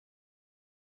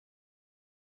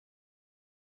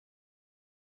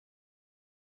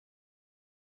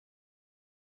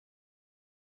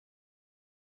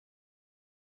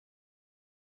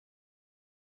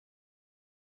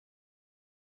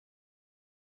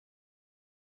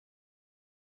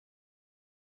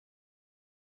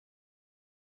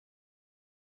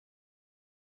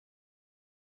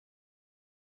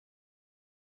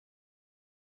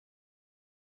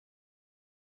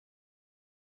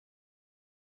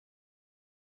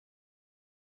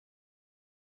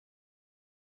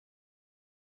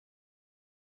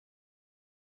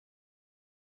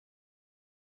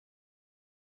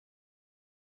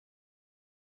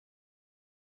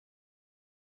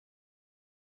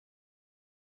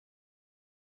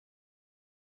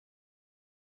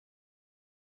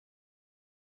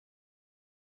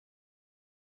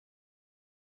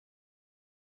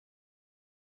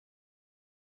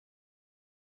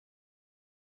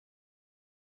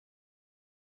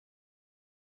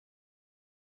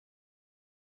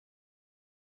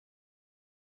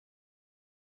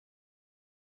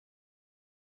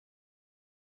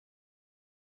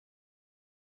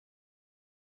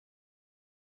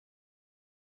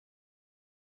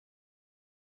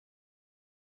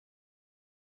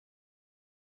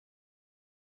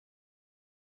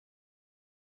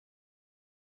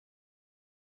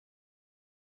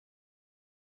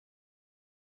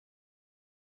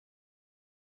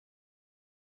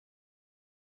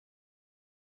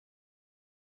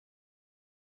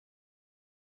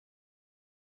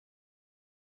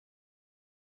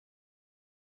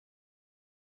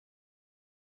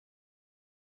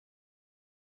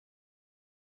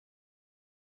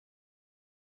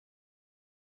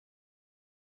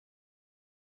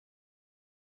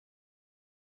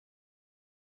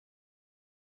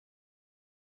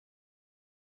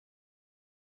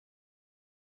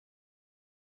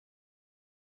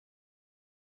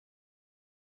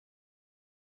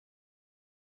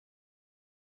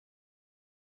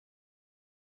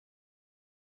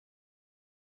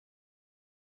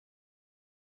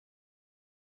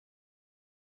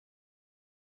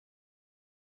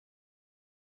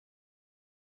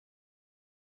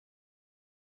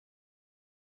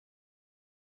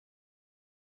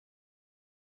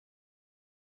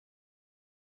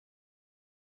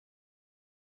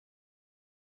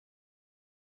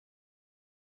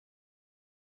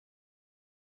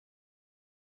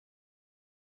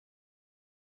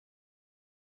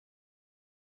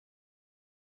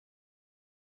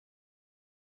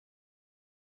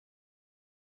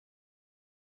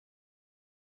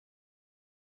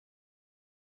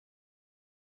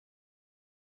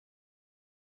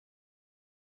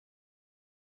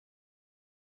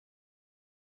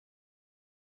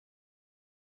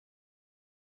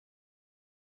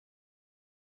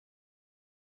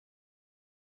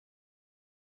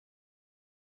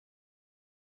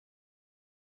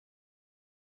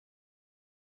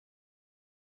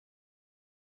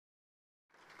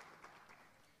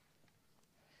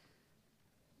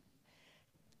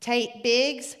Tate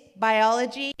Biggs,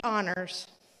 Biology Honors.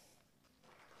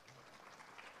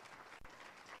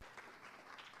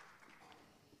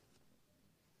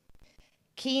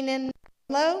 Keenan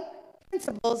Lowe,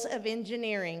 Principles of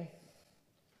Engineering.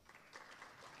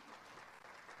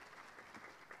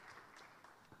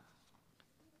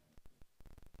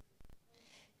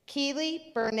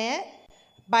 Keely Burnett,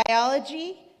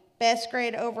 Biology, Best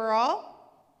Grade Overall,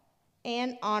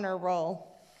 and Honor Roll.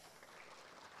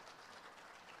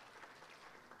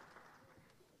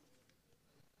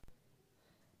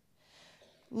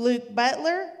 Luke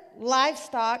Butler,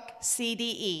 Livestock,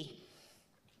 CDE.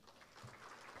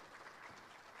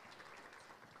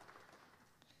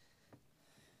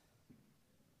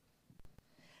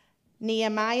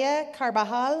 Nehemiah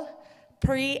Carbajal,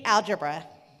 Pre-Algebra.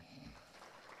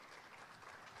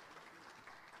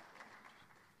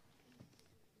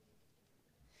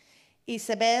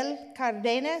 Isabel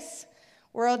Cardenas,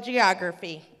 World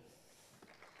Geography.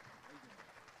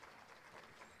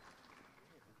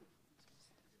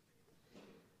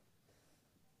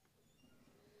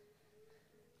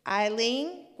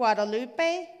 Eileen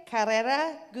Guadalupe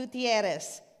Carrera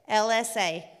Gutierrez,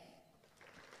 LSA.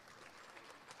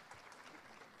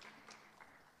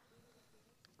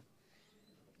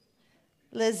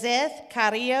 Lizeth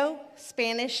Carrillo,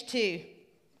 Spanish 2.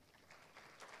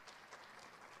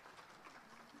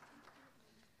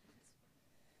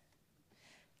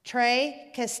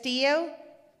 Trey Castillo,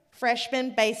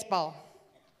 Freshman Baseball.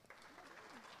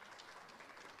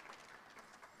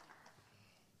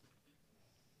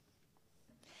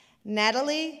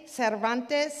 Natalie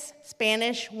Cervantes,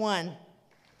 Spanish 1.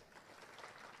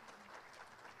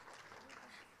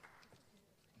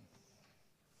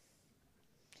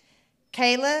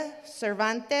 Kayla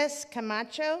Cervantes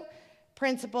Camacho,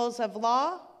 Principles of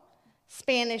Law,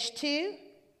 Spanish 2,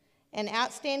 and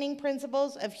Outstanding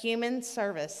Principles of Human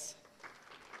Service.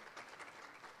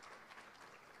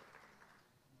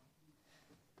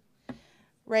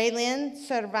 Raylyn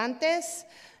Cervantes,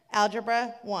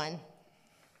 Algebra 1.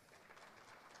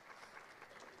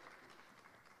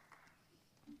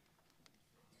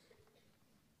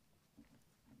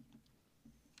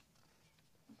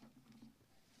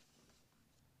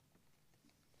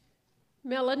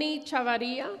 Melanie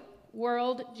Chavarria,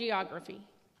 World Geography.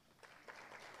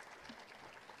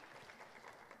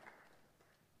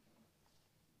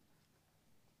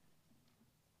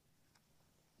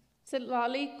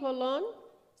 Citlali Colon,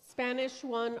 Spanish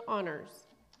 1 Honors.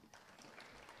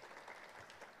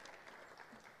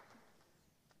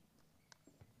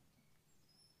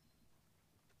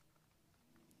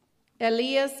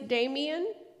 Elias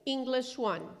Damian, English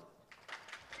 1.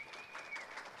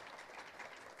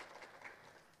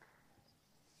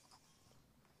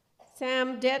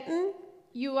 Sam Detton,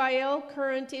 UIL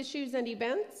Current Issues and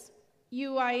Events,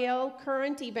 UIL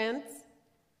Current Events,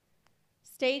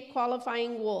 State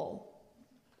Qualifying Wool.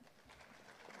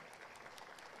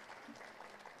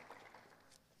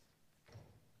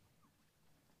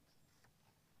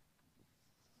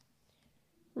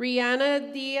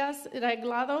 Rihanna Diaz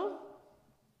Reglado,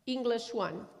 English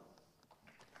 1.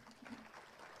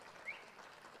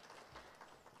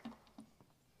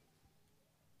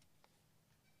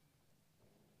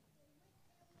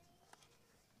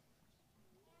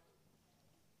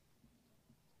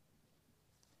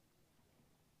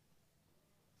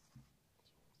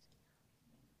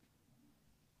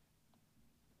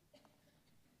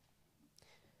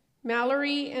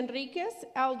 Mallory Enriquez,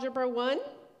 Algebra 1,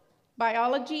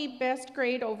 Biology, Best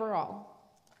Grade Overall.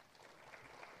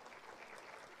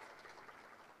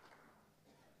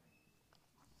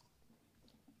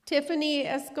 Tiffany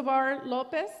Escobar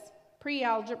Lopez,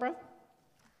 Pre-Algebra.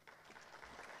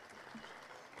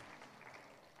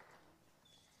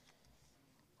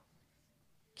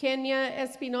 Kenya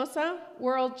Espinosa,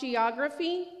 World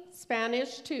Geography,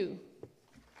 Spanish 2.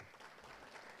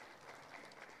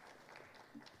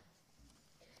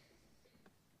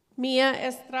 Mia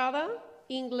Estrada,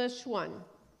 English 1.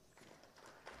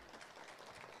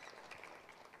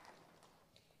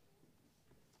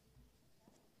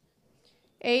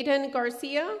 Aiden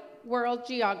Garcia, World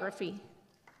Geography.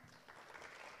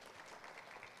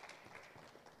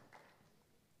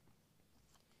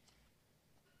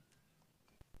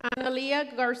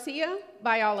 Analia Garcia,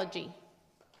 Biology.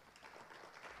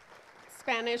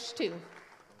 Spanish 2.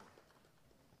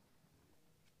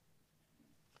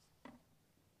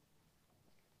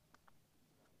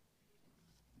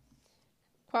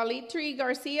 Qualitri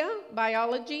Garcia,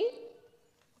 Biology,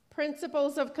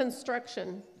 Principles of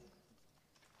Construction.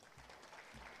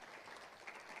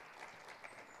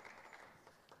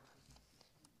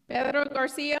 Pedro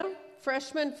Garcia,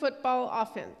 freshman football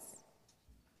offense.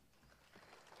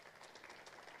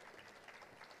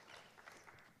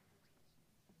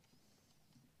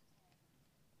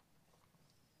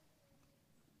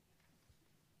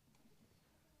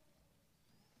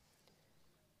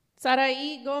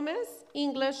 Sarai Gomez,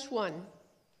 English 1.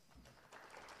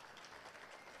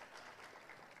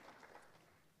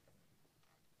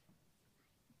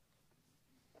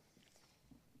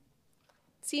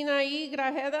 Sinai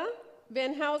Grajeda,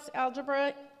 Venhouse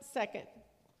Algebra 2nd.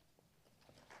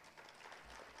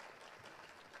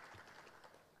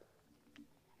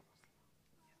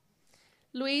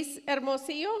 Luis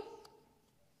Hermosillo,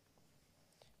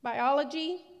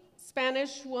 Biology,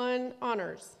 Spanish 1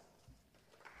 Honors.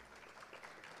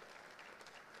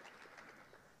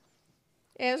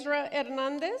 Ezra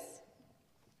Hernandez,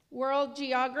 World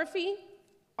Geography,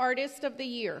 Artist of the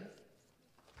Year.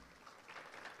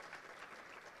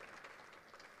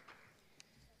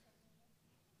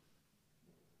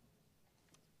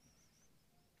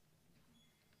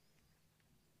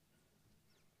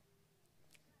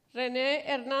 René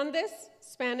Hernandez,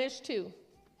 Spanish 2.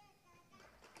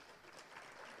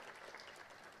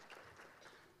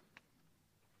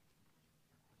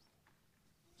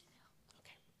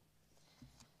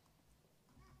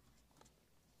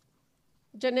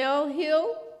 Janelle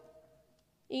Hill,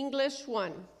 English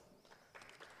 1.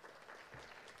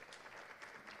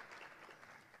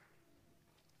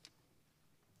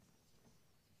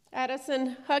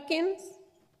 Addison Huckins,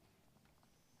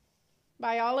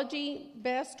 Biology,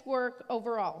 Best Work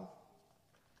Overall.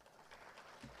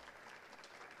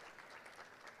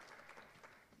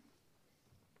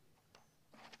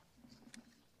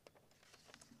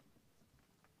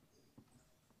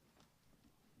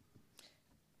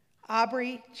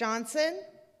 Aubrey Johnson,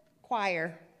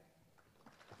 choir.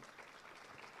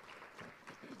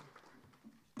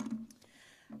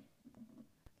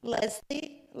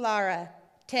 Leslie Lara,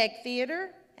 tech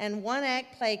theater and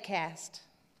one-act play cast.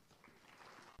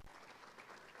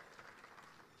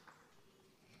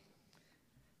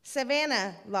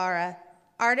 Savannah Lara,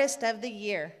 artist of the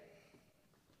year.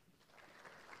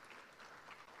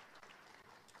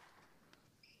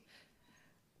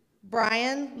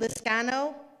 Brian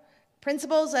Liscano,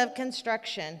 principles of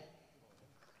construction.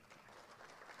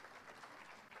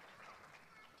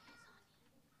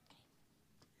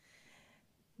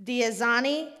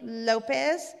 Diazani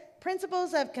Lopez,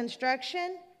 principles of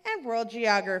construction and world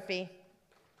geography.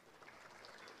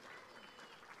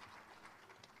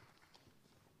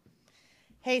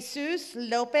 Jesus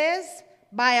Lopez,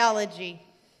 biology.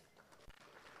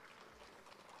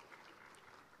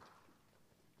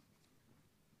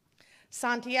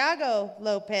 Santiago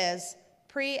Lopez,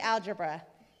 pre-algebra.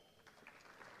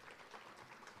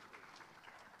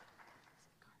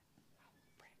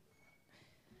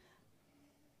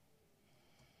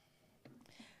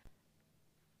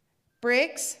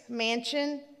 Briggs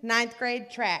Mansion, 9th grade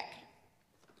track.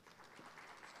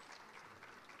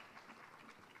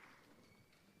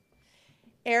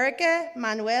 Erica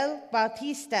Manuel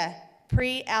Bautista,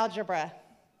 pre-algebra.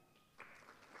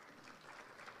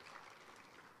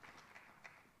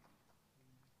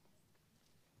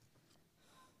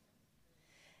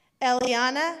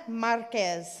 Eliana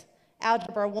Marquez,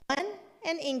 Algebra 1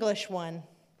 and English 1.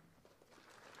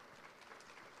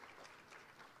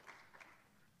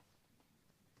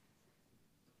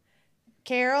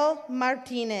 Carol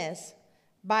Martinez,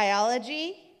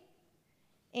 Biology,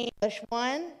 English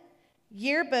 1,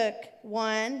 Yearbook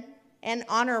 1, and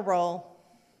Honor Roll.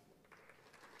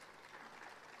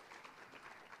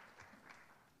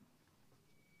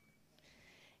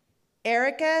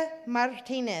 Erica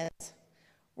Martinez,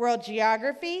 World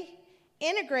Geography,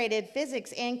 Integrated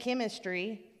Physics and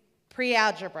Chemistry,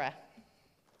 Pre-Algebra,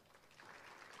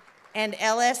 and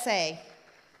LSA.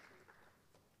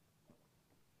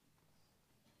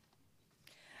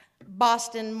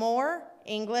 Boston Moore,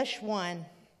 English 1.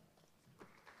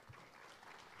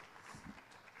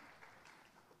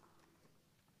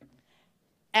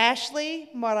 Ashley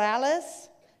Morales,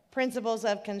 Principles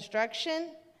of Construction,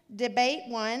 Debate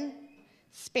 1,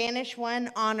 Spanish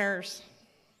 1 Honors.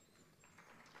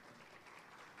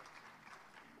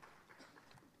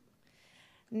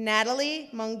 Natalie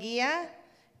Munguia,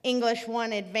 English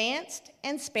 1 Advanced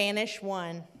and Spanish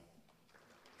 1.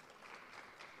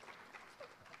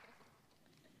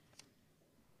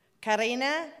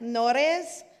 Karina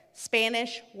Norez,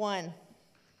 Spanish 1.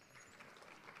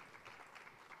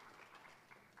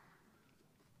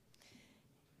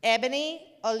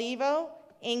 Ebony Olivo,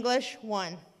 English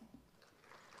 1.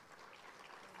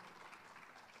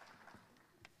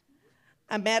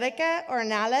 America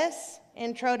Ornales,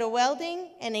 Intro to Welding,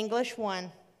 and English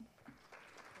 1.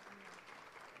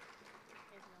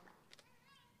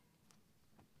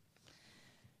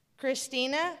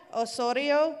 Christina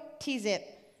Osorio Tizit,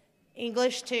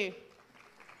 English 2.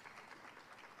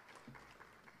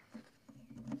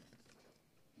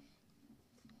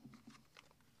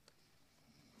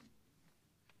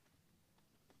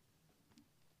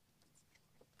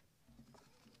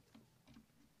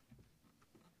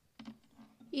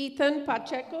 Ethan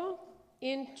Pacheco,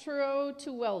 Intro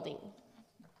to Welding.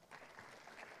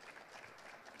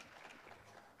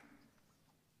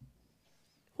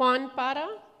 Juan Para,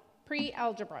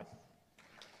 Pre-Algebra.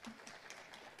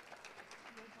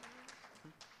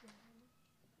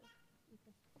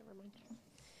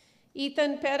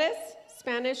 Ethan Perez,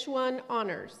 Spanish 1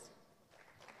 Honors.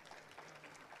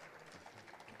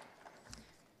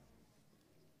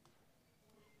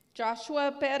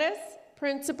 Joshua Perez,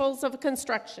 Principles of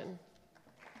Construction.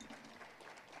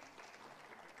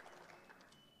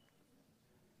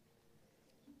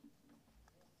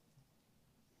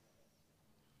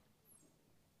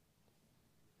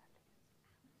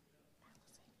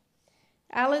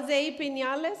 Alize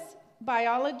Pinales,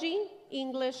 Biology,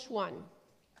 English 1.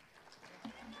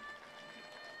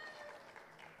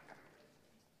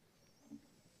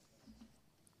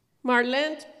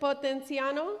 Marlene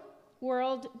Potenciano,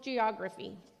 World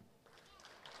Geography.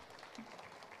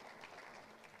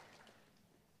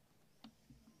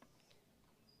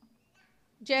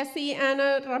 Jessie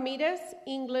Anna Ramirez,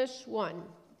 English 1.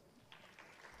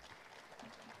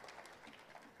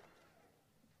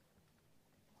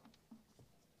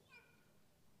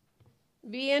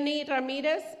 Vianney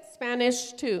Ramirez,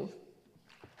 Spanish 2.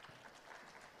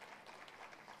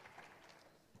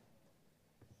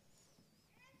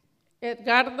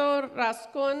 Edgardo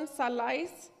Rascon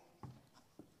Salais,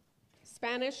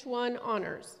 Spanish 1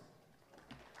 Honors.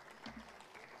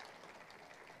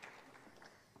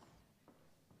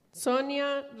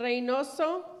 Sonia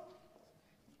Reynoso,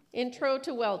 Intro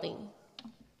to Welding.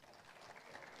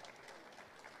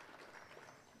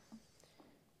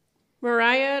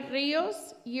 Mariah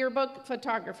Rios, Yearbook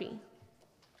Photography.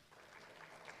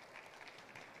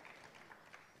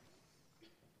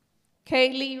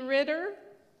 Kaylee Ritter,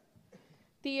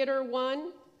 Theater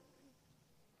 1.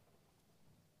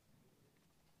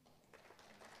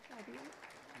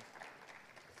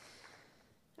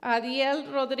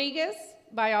 Adiel Rodriguez,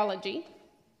 Biology.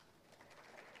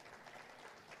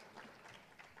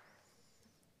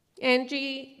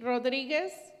 Angie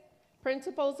Rodriguez,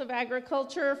 Principles of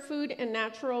Agriculture, Food and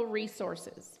Natural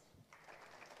Resources.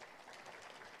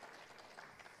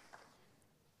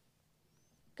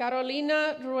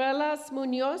 Carolina Ruelas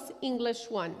Munoz, English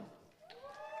 1.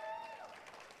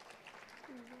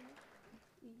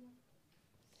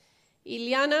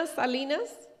 Ileana Salinas,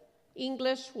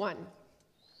 English 1.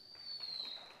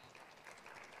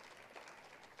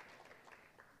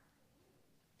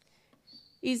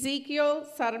 Ezekiel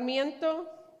Sarmiento,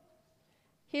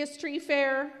 History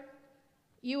Fair,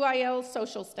 UIL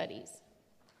Social Studies.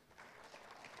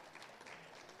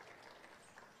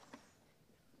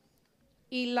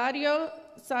 Hilario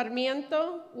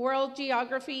Sarmiento, World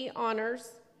Geography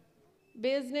Honors,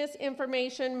 Business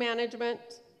Information Management,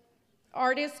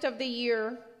 Artist of the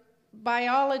Year,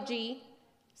 Biology,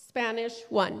 Spanish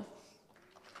 1.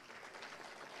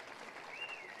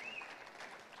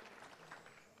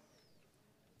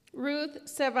 Ruth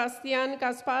Sebastián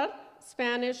Gaspar,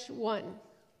 Spanish 1.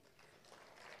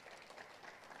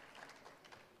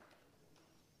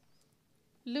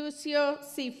 Lucio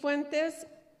Cifuentes,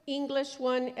 English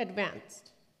 1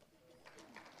 Advanced.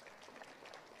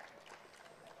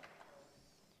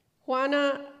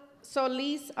 Juana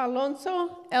Solis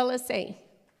Alonso, LSA.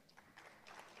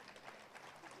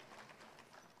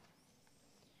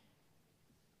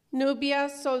 Nubia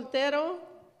Soltero,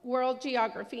 World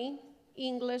Geography,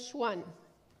 English 1.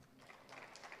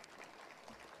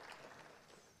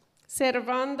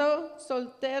 Servando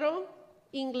Soltero,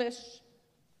 English,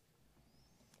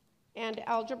 and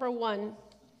Algebra 1,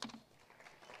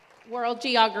 World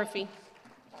Geography.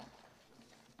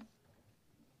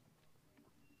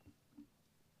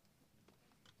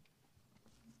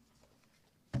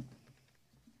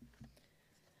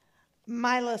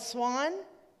 Mila Swan,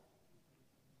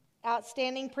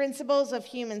 Outstanding Principles of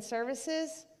Human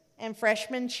Services, and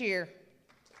Freshman Cheer.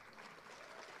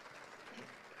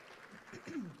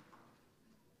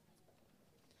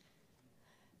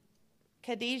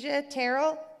 Khadijah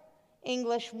Terrell,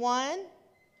 English 1,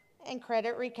 and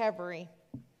Credit Recovery.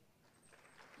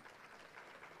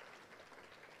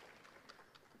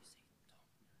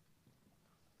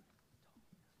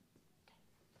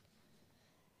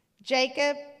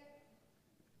 Jacob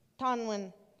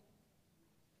Tonwin,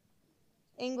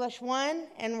 English 1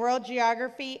 and World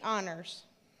Geography Honors.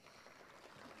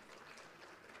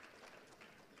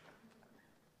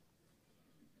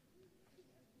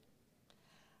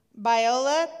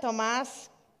 Viola Tomas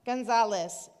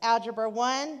Gonzalez, Algebra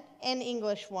 1 and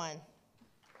English 1.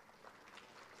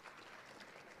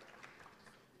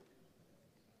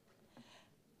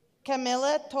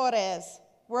 Camila Torres,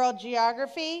 World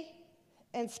Geography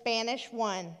and Spanish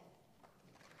 1.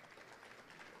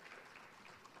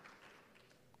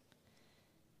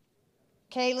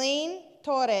 Kayleen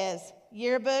Torres,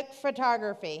 Yearbook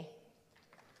Photography.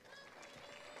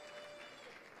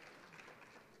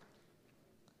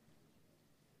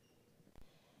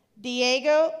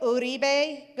 Diego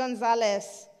Uribe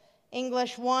Gonzalez,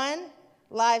 English 1,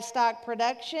 Livestock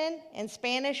Production, and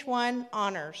Spanish 1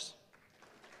 Honors.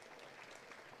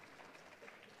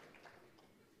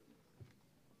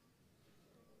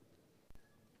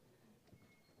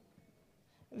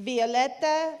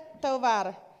 Violeta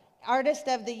Tovar, Artist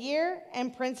of the Year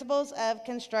and Principles of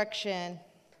Construction.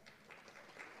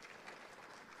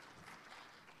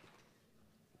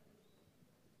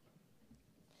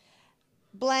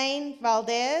 Blaine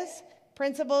Valdez,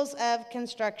 Principles of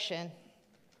Construction.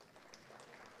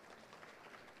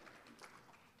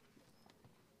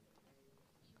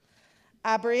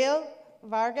 Abril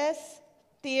Vargas,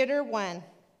 Theater 1.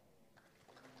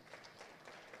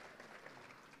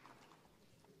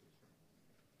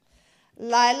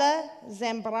 Lila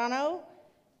Zambrano,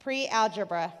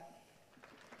 Pre-Algebra.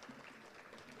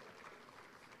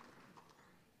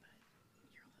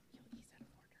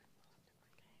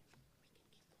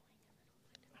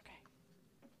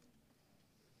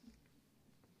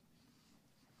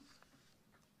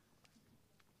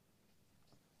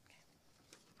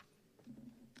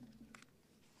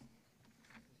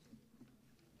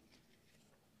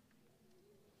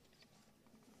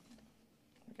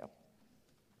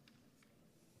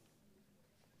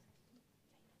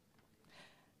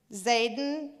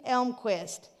 Zayden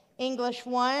Elmquist, English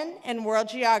 1 and World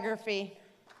Geography.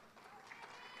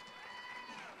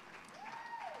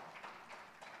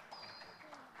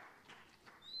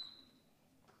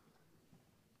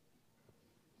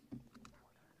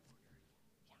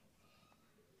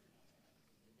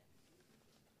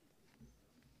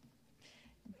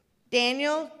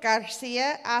 Daniel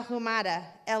Garcia Ahumada,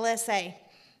 LSA.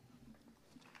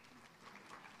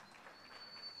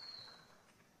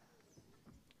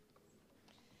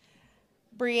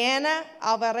 Brianna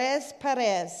Alvarez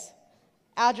Perez,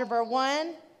 Algebra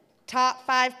 1, top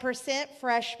 5%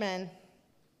 freshman.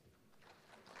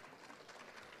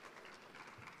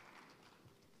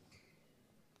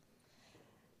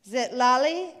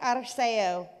 Zitlali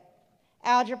Arceo,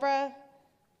 Algebra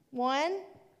 1,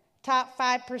 top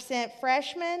 5%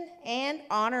 freshman and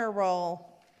honor roll.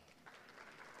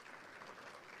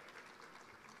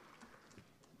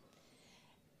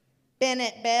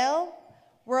 Bennett Bell,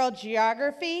 World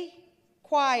Geography,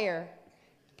 Choir,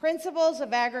 Principles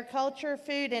of Agriculture,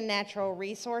 Food, and Natural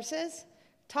Resources,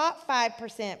 top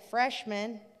 5%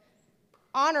 freshman,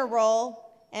 honor roll,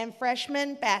 and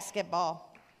freshman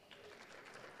basketball.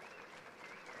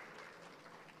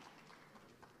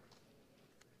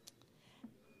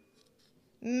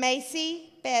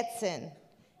 Macy Betson,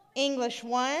 English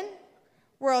 1,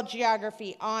 World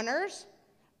Geography Honors,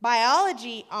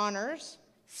 Biology Honors,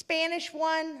 Spanish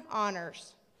 1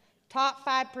 Honors, top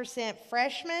 5%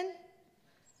 freshman,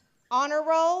 honor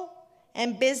roll,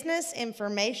 and business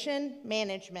information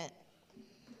management.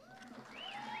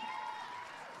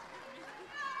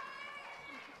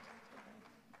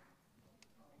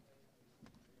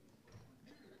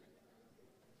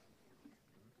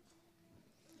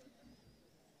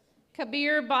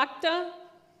 Kabir Bakhta,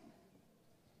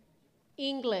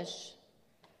 English,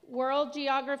 World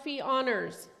Geography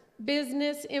Honors,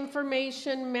 Business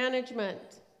Information Management,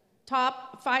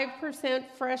 top 5%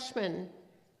 freshman,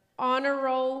 honor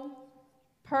roll,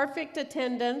 perfect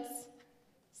attendance,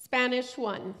 Spanish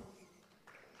 1.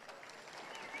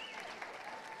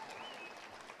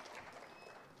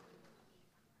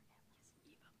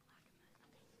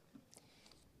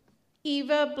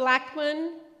 Eva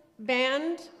Blackman,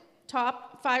 band,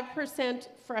 top 5%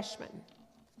 freshman.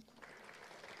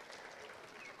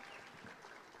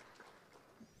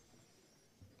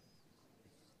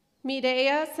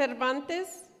 Mireya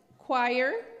Cervantes,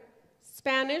 choir,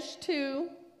 Spanish 2,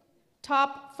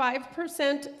 top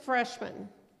 5% freshman.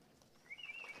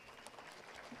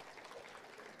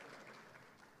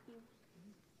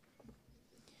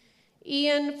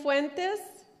 Ian Fuentes,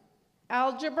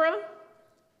 algebra,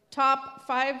 top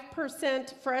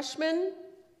 5% freshman,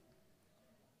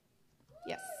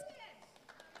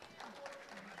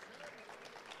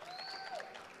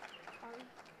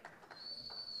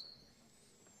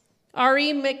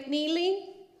 Ari McNeely,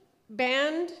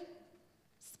 band,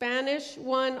 Spanish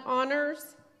 1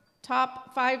 honors,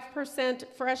 top 5%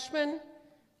 freshman,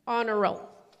 honor roll.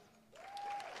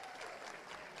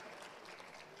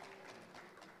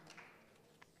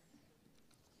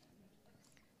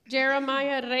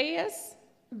 Jeremiah Reyes,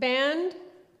 band,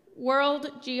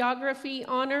 World Geography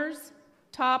honors,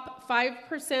 top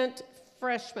 5%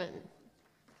 freshman.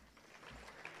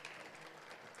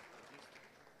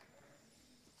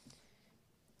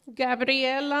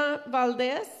 Gabriela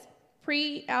Valdez,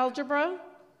 pre-algebra,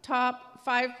 top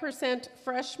 5%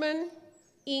 freshman,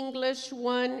 English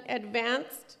 1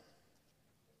 advanced,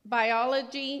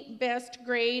 biology best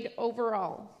grade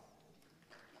overall.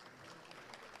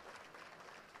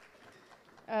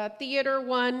 Theater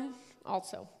 1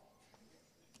 also.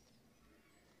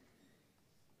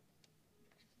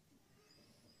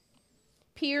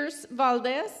 Pierce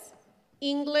Valdez,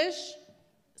 English,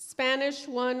 Spanish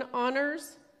 1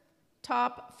 honors,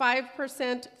 top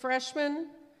 5% freshman,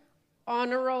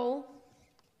 honor roll.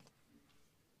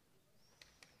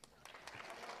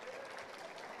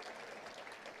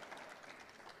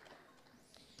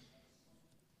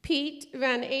 Pete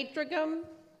Van Atrigum,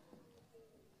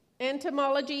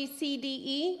 Entomology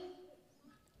CDE,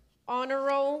 honor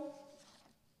roll,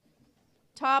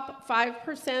 top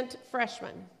 5%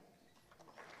 freshman.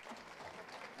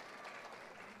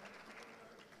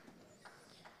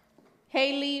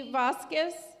 Haley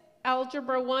Vasquez,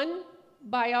 Algebra 1,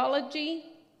 Biology,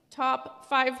 top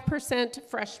 5%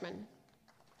 freshman.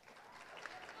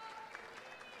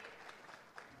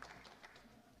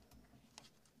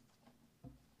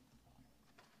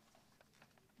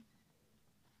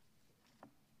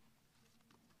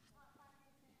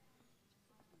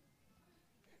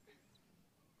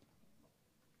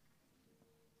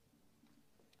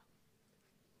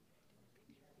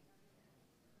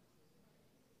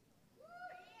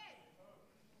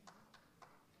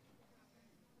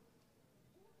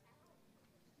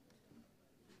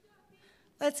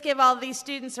 Let's give all these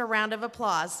students a round of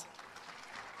applause.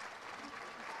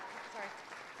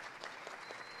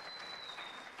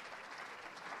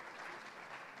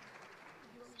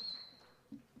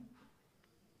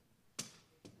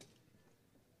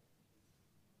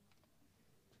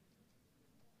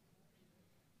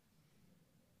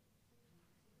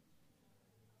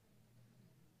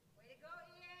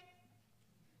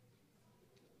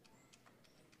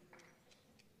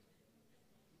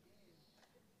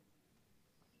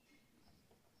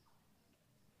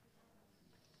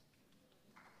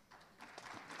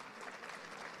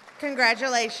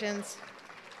 Congratulations.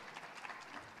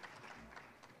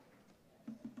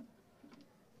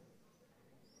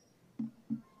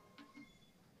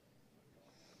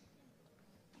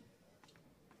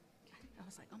 I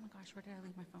was like, oh my gosh, where did I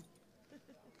leave my phone?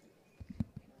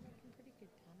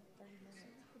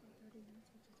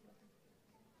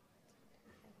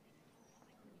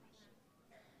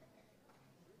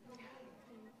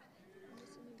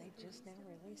 They just now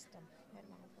released them at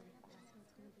 1:45.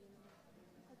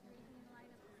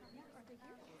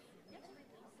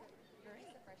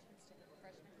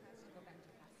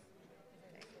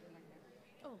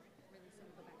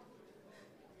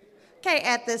 Okay,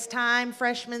 at this time,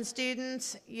 freshman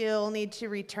students, you'll need to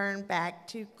return back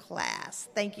to class.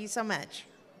 Thank you so much.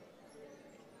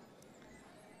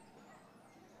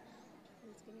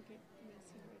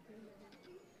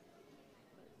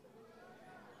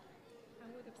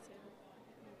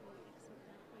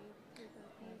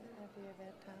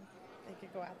 They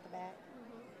could go out the back.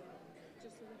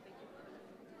 Just so that they can.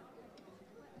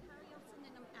 How are y'all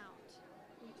sending them out?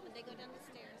 When they go down the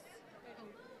stairs?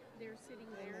 They're sitting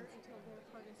there until their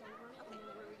part is over, and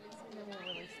then we're releasing And then them.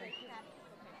 we'll release them.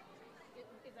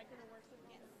 Is that going to work with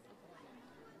them?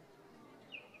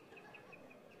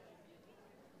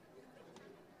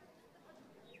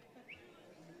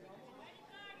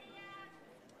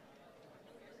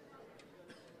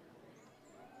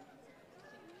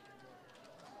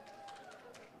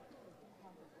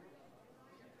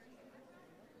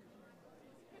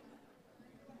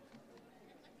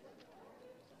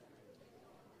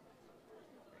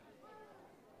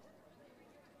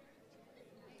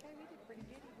 Okay, we did pretty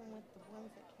good even with the ones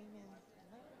that came in late.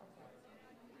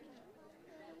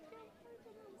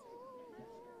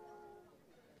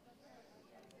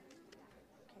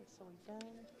 Okay, so we've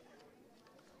done.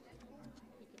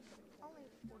 Only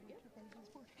 42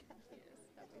 pages more to go.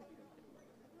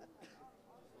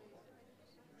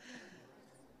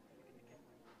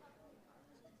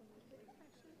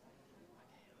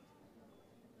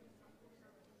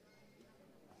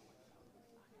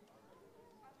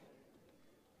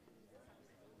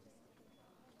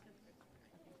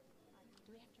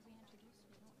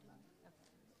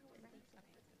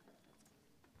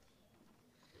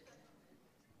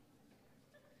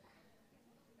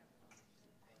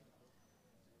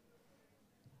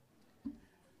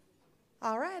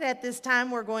 All right, at this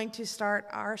time, we're going to start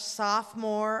our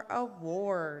sophomore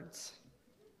awards.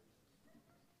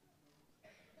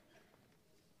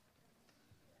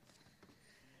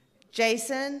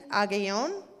 Jason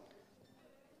Agayon,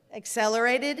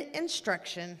 Accelerated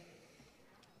Instruction.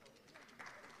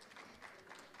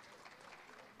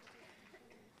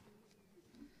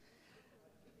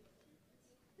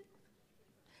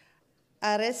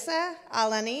 Arissa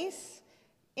Alanis,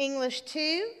 English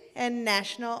 2 and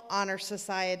National Honor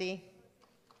Society.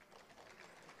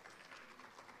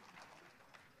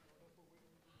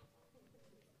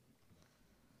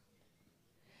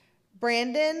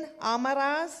 Brandon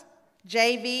Almaraz,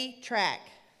 JV Track.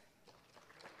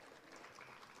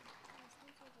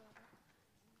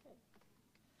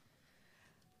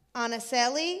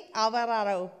 Anaceli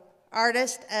Alvarado,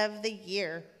 Artist of the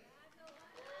Year.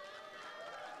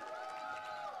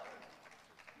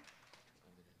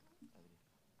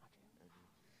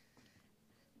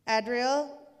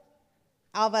 Adriel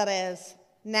Alvarez,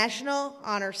 National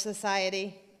Honor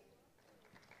Society.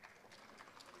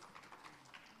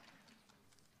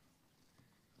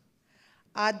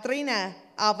 Adrina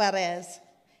Alvarez,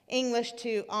 English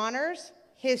 2 Honors,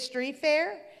 History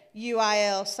Fair,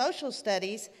 UIL Social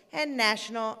Studies, and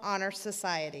National Honor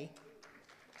Society.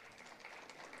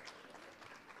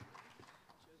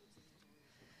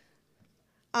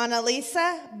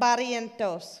 Annalisa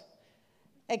Barrientos,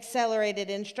 Accelerated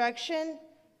Instruction,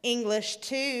 English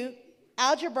 2,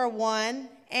 Algebra 1,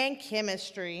 and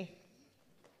Chemistry.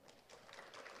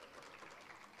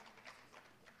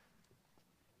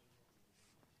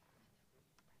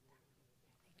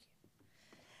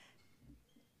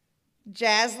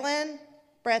 Jaslyn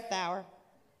Brethauer,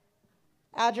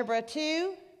 Algebra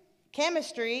 2,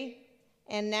 Chemistry,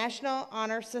 and National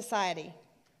Honor Society.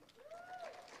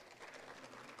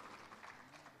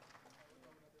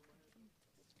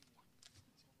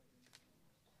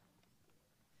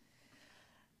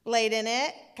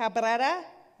 Blaydenette Cabrera,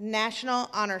 National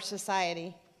Honor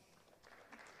Society.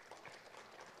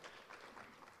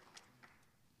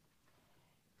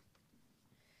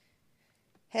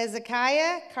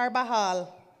 Hezekiah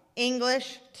Carbajal,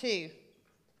 English 2.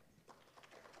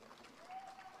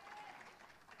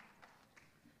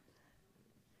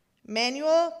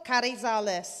 Manuel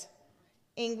Carizales,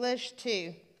 English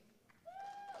 2.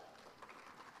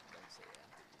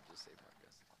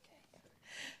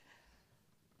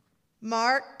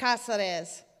 Mark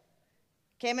Casares,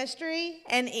 Chemistry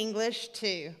and English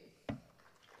 2.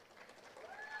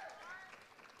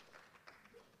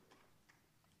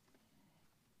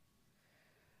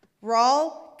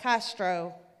 Raul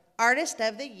Castro, Artist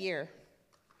of the Year.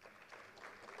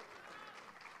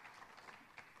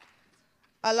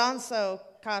 Alonso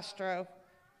Castro,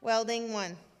 Welding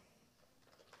 1.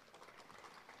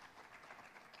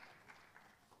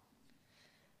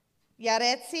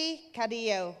 Yaretsi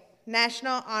Cadillo,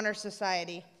 National Honor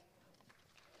Society.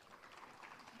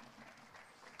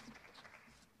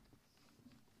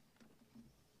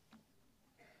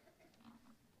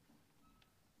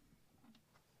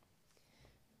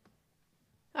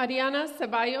 Ariana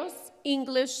Ceballos,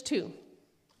 English 2.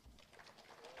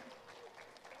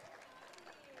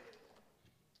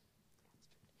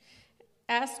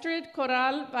 Astrid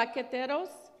Corral Baqueteros,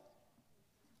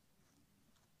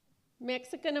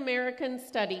 Mexican American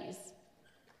Studies,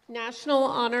 National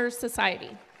Honor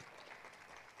Society.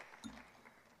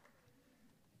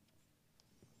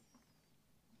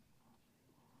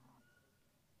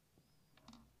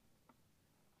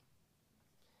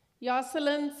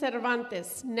 Jocelyn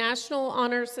Cervantes, National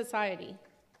Honor Society.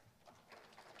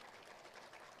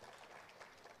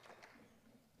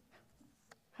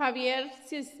 Javier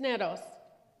Cisneros,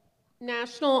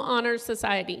 National Honor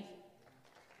Society.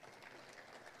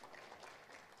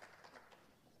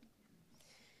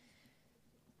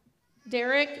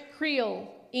 Derek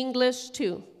Creel, English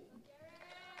 2.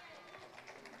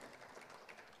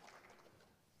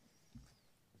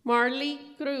 Marley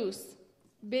Cruz,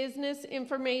 Business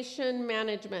Information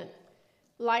Management,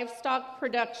 Livestock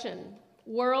Production,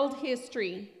 World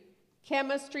History,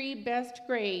 Chemistry Best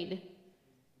Grade,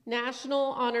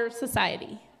 National Honor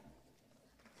Society.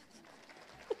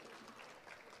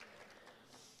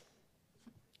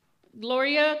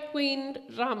 Gloria Queen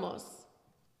Ramos,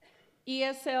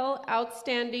 ESL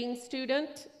Outstanding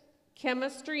Student,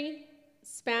 Chemistry,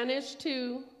 Spanish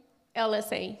 2,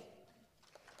 LSA.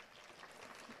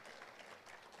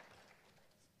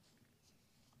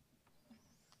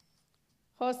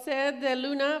 Jose de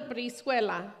Luna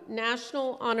Brizuela,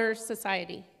 National Honor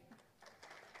Society.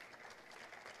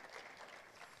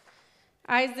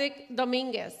 Isaac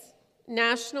Dominguez,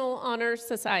 National Honor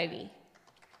Society.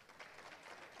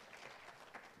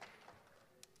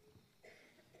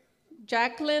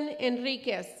 Jacqueline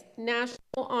Enriquez, National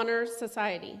Honor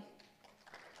Society.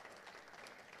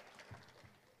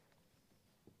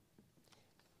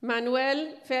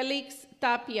 Manuel Felix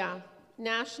Tapia,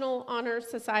 National Honor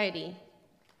Society.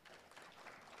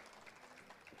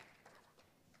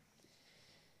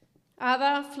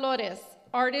 Ada Flores,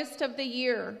 Artist of the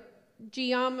Year,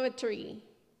 Geometry,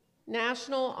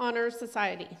 National Honor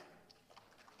Society.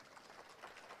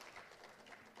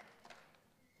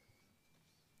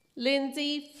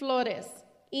 Lindsay Flores,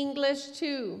 English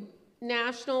 2,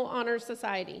 National Honor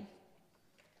Society.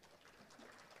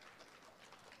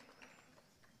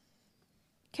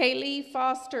 Kaylee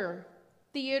Foster,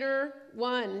 Theater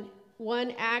 1,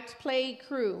 one-act play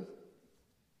crew.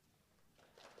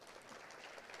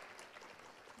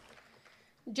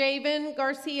 Javen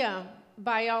Garcia,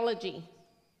 Biology.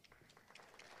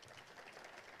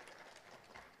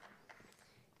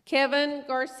 Kevin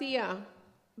Garcia,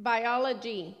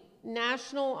 Biology,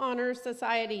 National Honor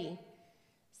Society.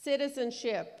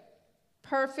 Citizenship,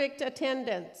 Perfect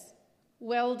Attendance,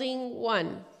 Welding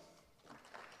 1.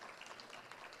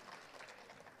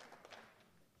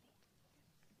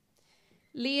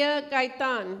 Leah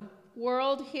Gaitan,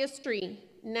 World History,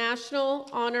 National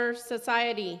Honor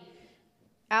Society,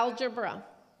 Algebra.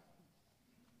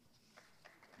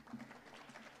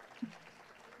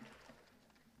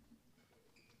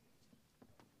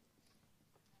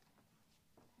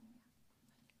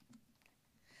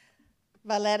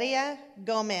 Valeria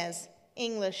Gomez,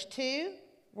 English 2,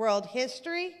 World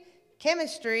History,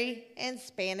 Chemistry, and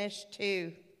Spanish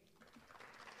 2.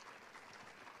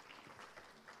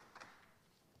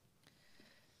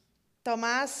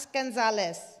 Tomas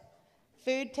Gonzalez,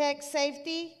 Food Tech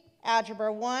Safety,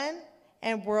 Algebra 1,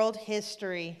 and World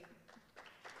History.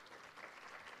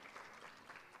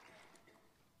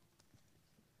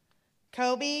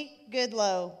 Kobe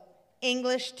Goodlow,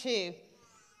 English 2.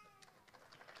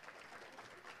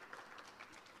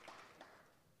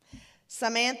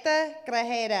 Samantha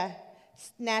Grajeda,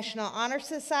 National Honor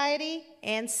Society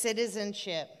and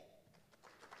Citizenship.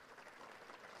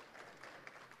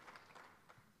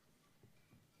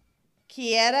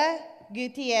 Kiera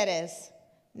Gutierrez,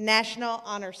 National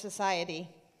Honor Society.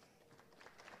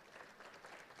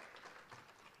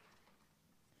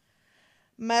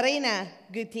 Marina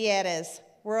Gutierrez,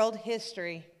 World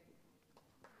History.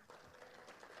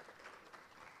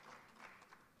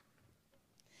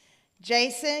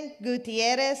 Jason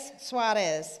Gutierrez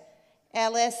Suarez,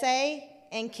 LSA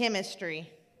and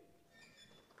Chemistry.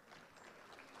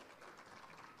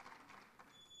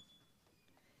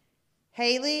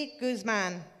 Haley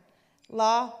Guzman,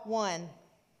 Law 1.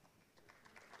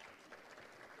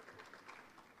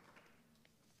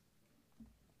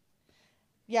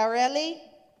 Yareli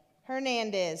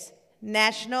Hernandez,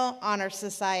 National Honor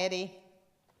Society.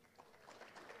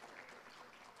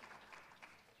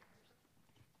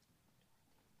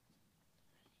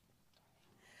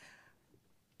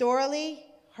 Doralee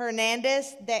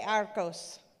Hernandez de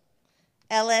Arcos,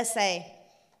 LSA.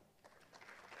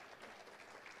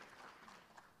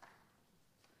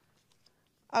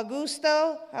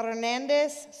 Augusto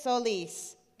Hernandez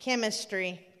Solis,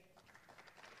 Chemistry.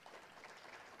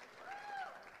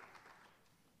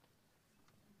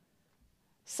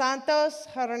 Santos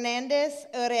Hernandez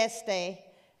Oreste,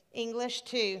 English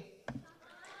 2.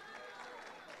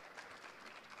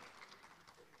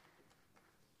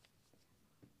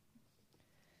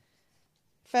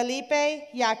 Felipe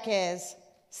Yaquez,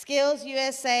 Skills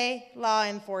USA Law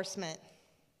Enforcement.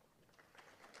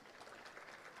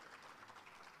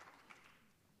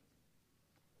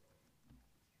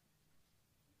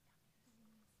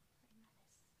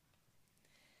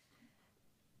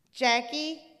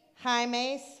 Jackie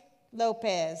Jaimes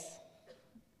Lopez.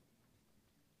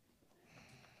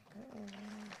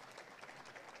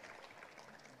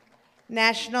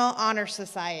 National Honor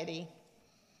Society.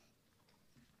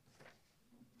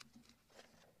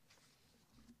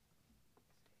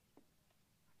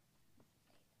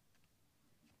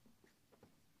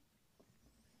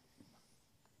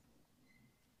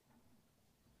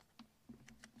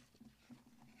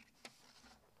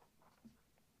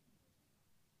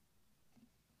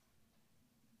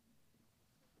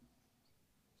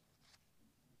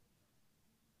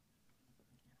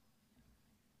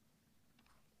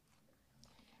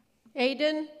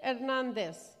 Aiden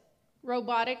Hernandez,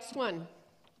 Robotics 1.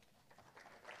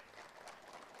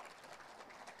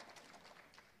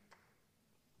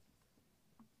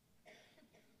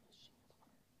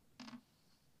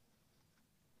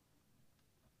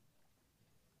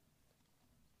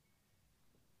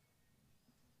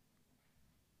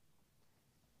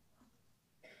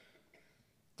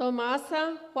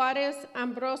 Tomasa Juarez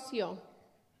Ambrosio,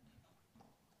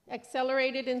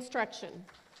 Accelerated Instruction.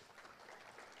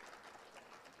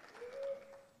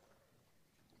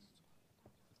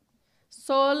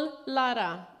 Sol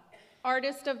Lara,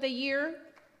 Artist of the Year,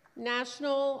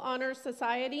 National Honor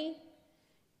Society,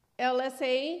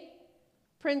 LSA,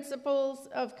 Principles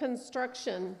of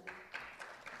Construction.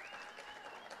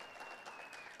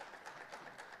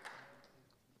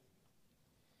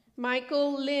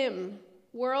 Michael Lim,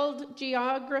 World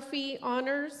Geography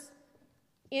Honors,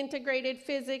 Integrated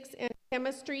Physics and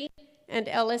Chemistry, and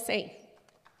LSA.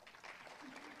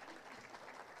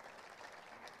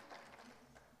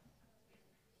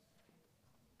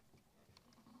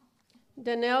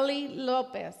 Danelli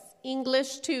Lopez,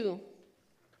 English 2.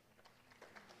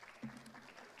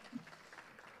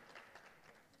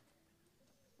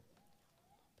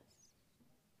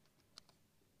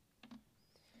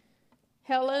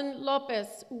 Helen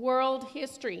Lopez, World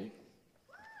History.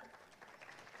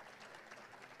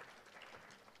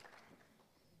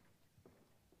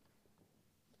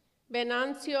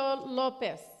 Venancio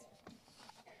Lopez.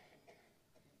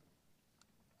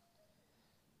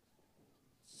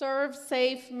 Serve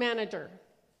Safe Manager.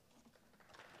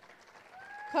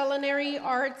 Culinary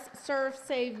Arts Serve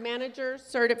Safe Manager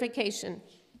Certification.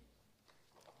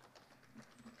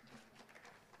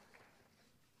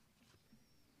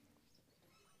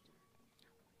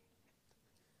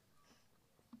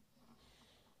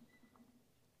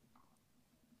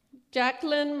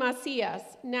 Jacqueline Macias,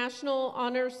 National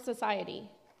Honor Society.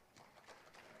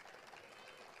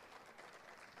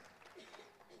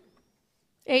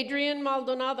 Adrian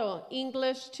Maldonado,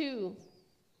 English 2.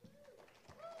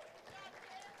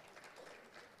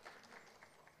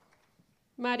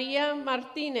 Maria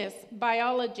Martinez,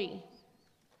 Biology.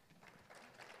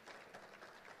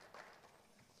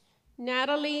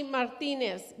 Natalie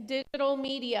Martinez, Digital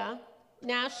Media,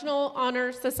 National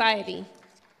Honor Society.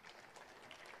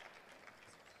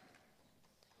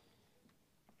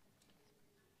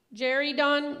 Jerry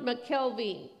Don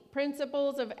McKelvey,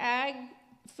 Principles of Ag,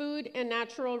 Food and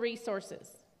Natural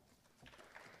Resources.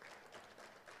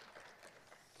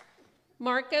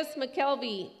 Marcus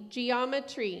McKelvey,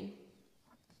 Geometry.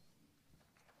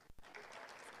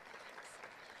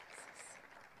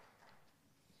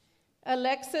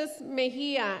 Alexis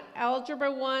Mejia,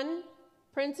 Algebra 1,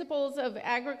 Principles of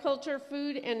Agriculture,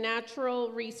 Food and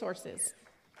Natural Resources.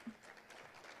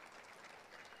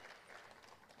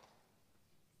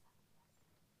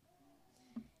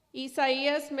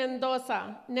 Isaias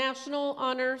Mendoza, National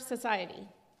Honor Society.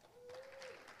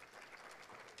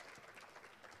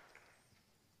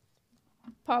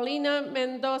 Paulina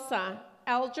Mendoza,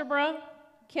 Algebra,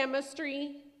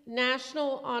 Chemistry,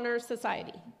 National Honor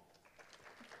Society.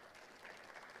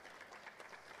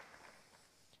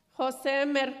 Jose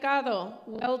Mercado,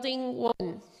 Welding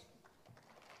 1.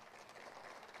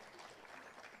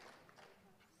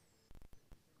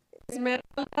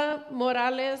 Esmeralda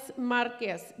Morales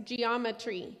Marquez,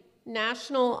 Geometry,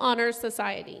 National Honor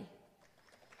Society.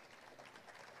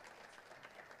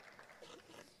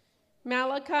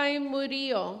 Malachi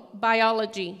Murillo,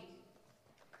 Biology.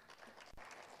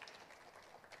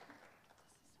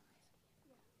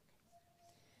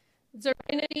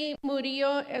 Serenity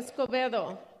Murillo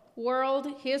Escobedo, World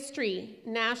History,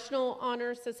 National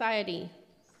Honor Society.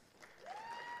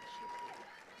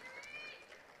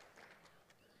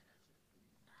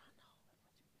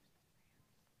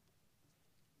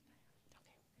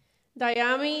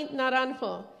 Dayami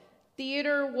Naranjo,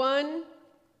 Theater 1,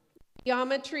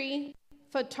 Geometry,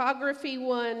 Photography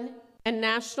 1, and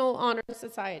National Honor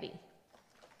Society.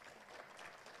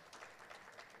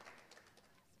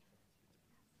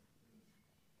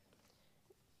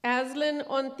 Aslan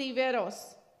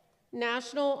Ontiveros,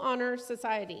 National Honor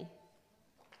Society.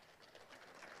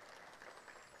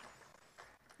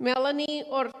 Melanie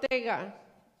Ortega,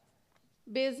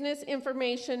 Business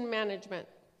Information Management.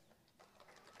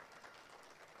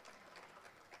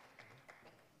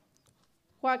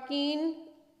 Joaquin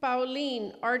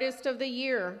Paulin, Artist of the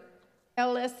Year,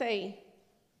 LSA.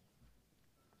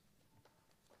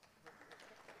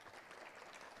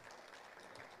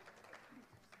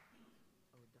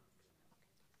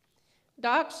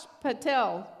 Daksh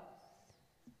Patel,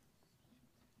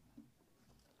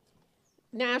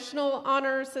 National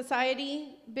Honor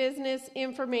Society, Business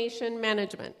Information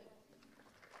Management.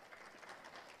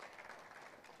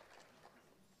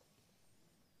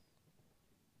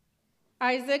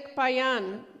 Isaac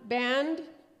Payan, Band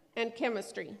and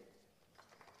Chemistry.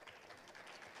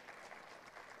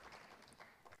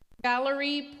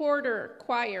 Valerie Porter,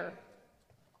 Choir.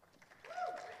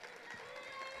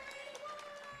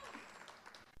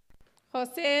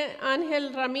 Jose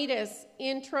Angel Ramirez,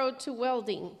 Intro to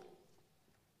Welding.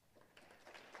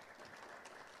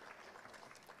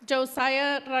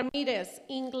 Josiah Ramirez,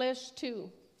 English 2.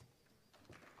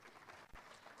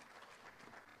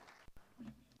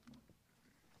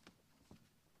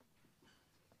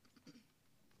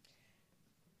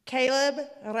 Caleb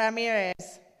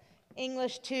Ramirez,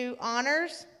 English 2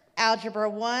 Honors, Algebra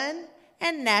 1,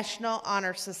 and National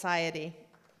Honor Society.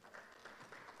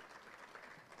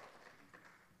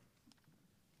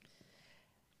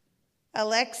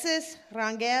 Alexis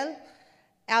Rangel,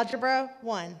 Algebra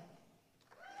 1.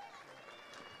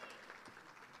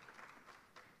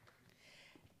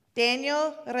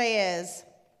 Daniel Reyes,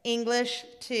 English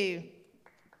 2.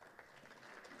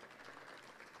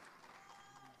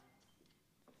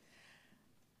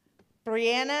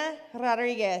 Brianna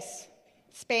Rodriguez,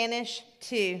 Spanish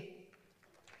 2.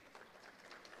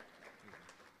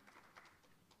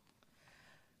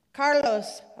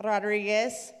 Carlos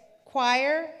Rodriguez,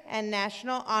 Choir and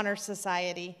National Honor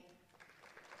Society.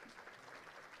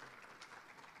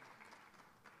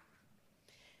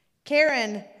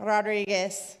 Karen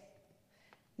Rodriguez,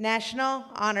 National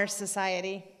Honor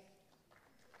Society.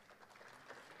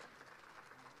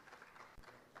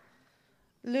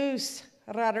 Luz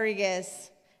Rodriguez,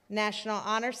 National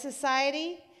Honor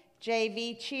Society,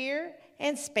 JV Cheer,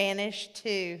 and Spanish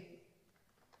 2.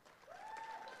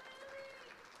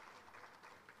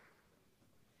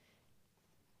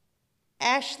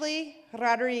 Ashley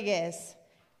Rodriguez,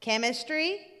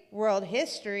 Chemistry, World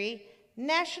History,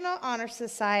 National Honor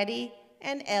Society,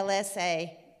 and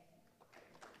LSA.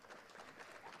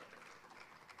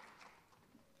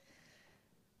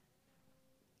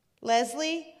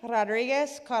 Leslie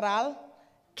Rodriguez Corral,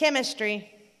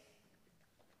 Chemistry.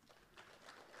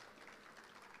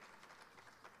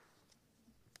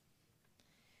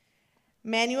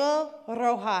 Manuel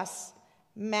Rojas,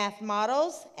 Math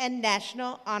Models and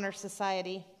National Honor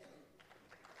Society.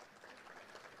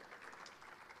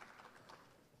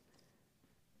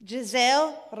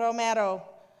 Giselle Romero,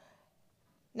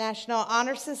 National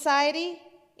Honor Society,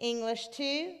 English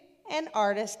 2, and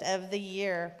Artist of the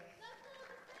Year.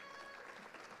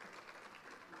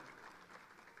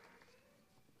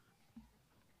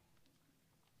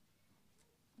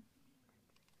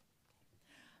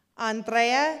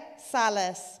 Andrea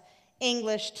Salas,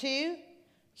 English 2,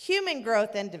 Human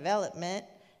Growth and Development,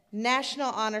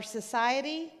 National Honor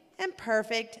Society, and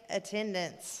Perfect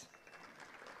Attendance.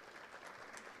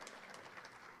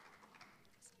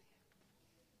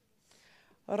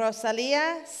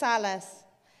 Rosalia Salas,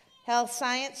 Health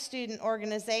Science Student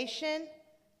Organization,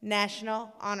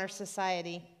 National Honor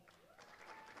Society.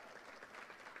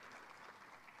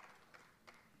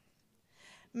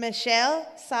 Michelle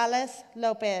Salas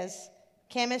Lopez,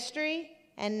 Chemistry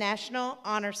and National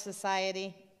Honor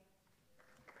Society.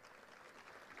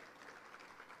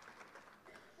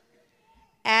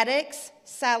 Addix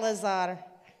Salazar,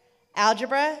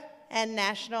 Algebra and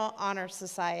National Honor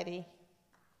Society.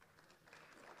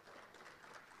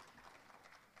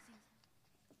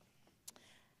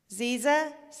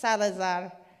 Ziza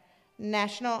Salazar,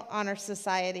 National Honor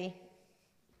Society.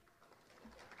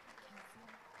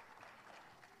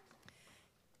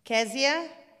 Kezia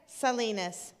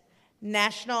Salinas,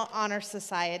 National Honor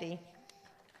Society.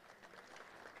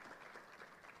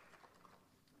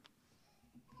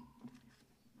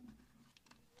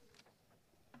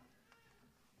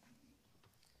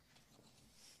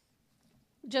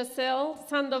 Giselle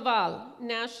Sandoval,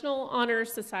 National Honor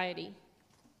Society.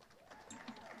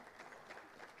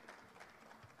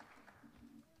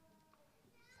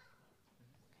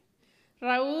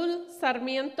 Raúl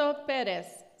Sarmiento Pérez,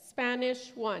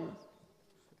 Spanish 1.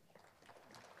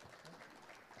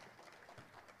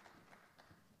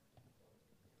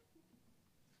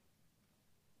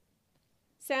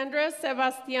 Sandra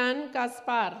Sebastián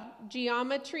Gaspar,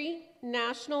 Geometry,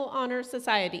 National Honor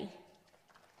Society.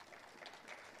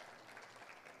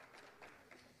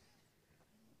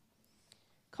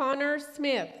 Connor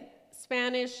Smith,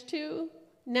 Spanish 2,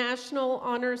 National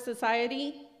Honor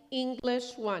Society,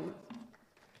 English 1.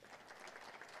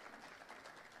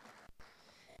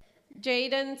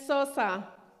 Jaden Sosa,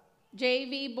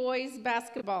 JV Boys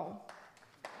Basketball.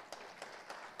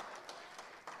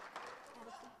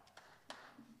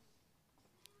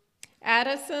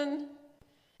 Addison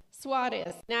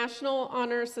Suarez, National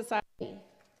Honor Society.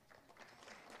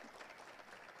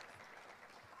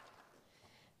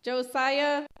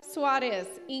 Josiah Suarez,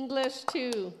 English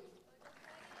 2.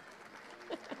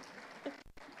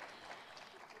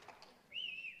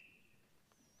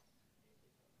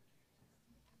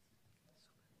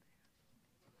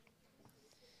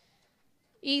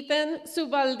 Ethan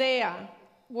Subaldea,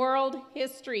 World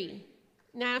History,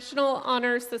 National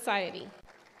Honor Society.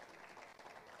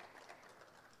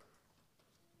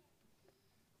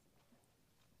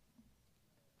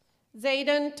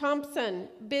 Zayden Thompson,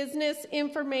 Business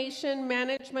Information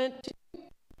Management 2,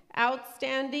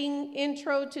 Outstanding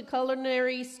Intro to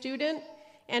Culinary Student,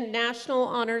 and National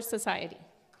Honor Society.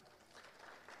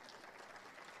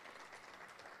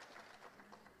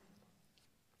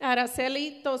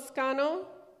 Araceli Toscano,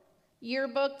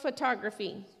 Yearbook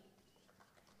Photography.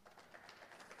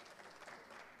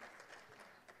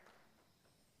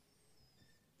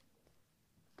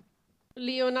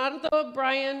 Leonardo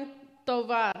Brian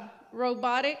Tovar,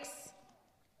 Robotics,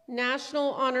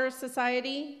 National Honor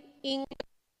Society, English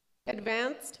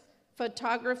Advanced,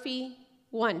 Photography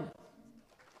 1.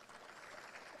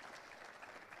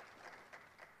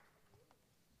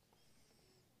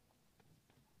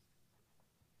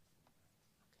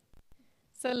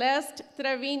 Celeste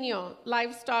Trevino,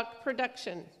 Livestock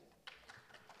Production.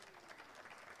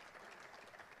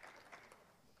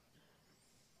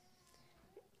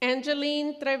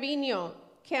 Angeline Trevino,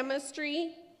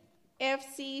 Chemistry,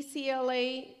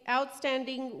 FCCLA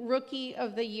Outstanding Rookie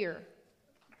of the Year.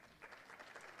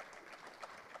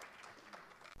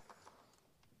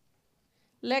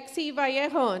 Lexi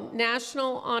Vallejo,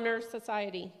 National Honor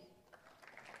Society.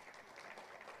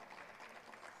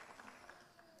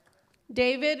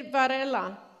 David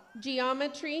Varela,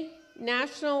 Geometry,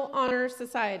 National Honor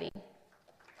Society.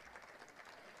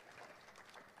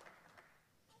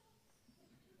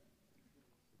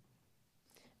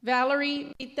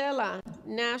 Valerie Vitella,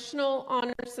 National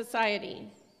Honor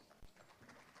Society.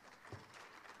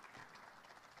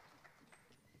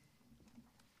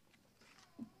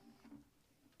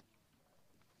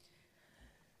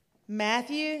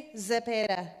 Matthew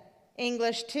Zepeda,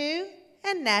 English 2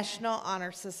 and National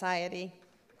Honor Society.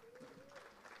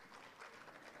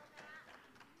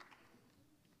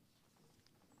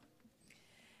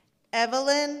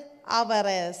 Evelyn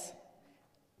Alvarez,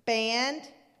 Band,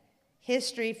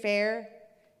 History Fair,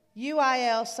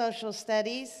 UIL Social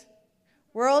Studies,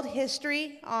 World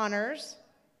History Honors,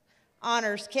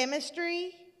 Honors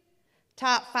Chemistry,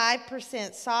 Top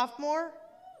 5% Sophomore,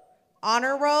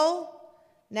 Honor Roll,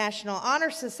 National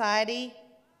Honor Society,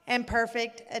 and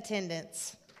perfect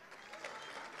attendance.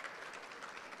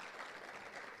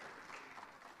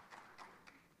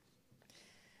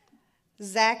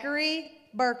 Zachary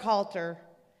Burkhalter,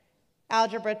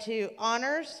 Algebra 2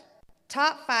 Honors,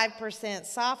 Top 5%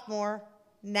 Sophomore,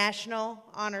 National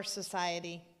Honor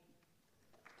Society.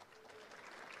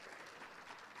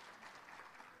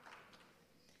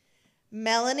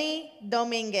 Melanie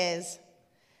Dominguez,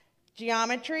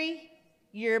 Geometry,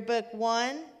 Yearbook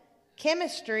 1,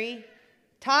 Chemistry,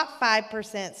 Top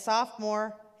 5%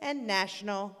 Sophomore, and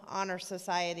National Honor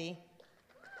Society.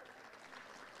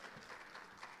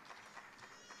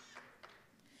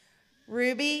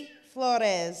 Ruby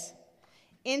Flores,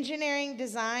 Engineering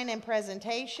Design and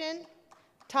Presentation,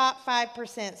 Top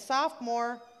 5%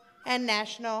 Sophomore, and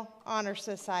National Honor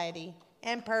Society,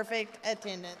 and perfect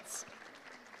attendance.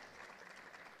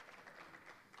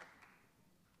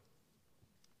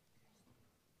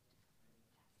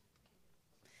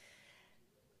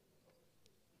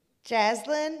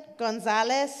 Jaslyn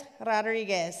Gonzalez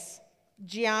Rodriguez,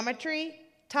 Geometry,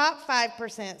 Top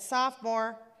 5%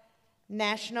 Sophomore,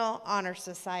 National Honor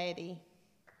Society.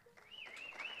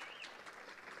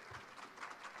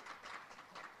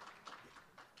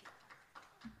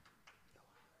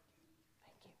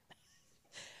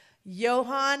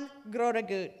 Johan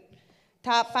Grotegut,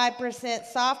 Top 5%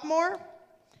 Sophomore,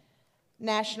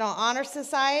 National Honor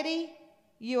Society,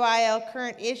 UIL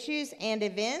Current Issues and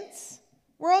Events,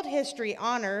 World History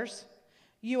Honors,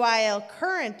 UIL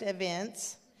Current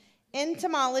Events,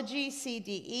 Entomology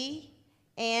CDE,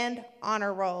 and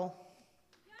Honor Roll.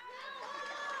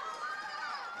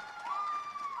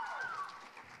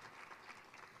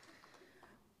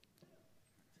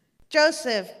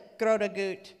 Joseph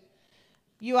Grotegut,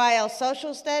 UIL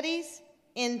Social Studies,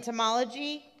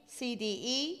 Entomology,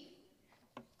 CDE,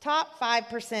 Top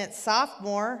 5%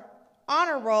 Sophomore,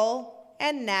 Honor Roll,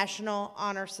 and National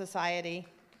Honor Society.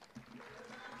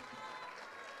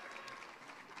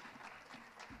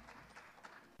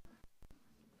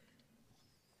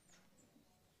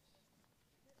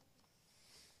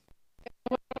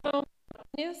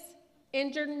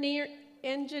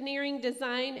 Engineering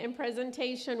Design and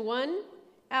Presentation 1,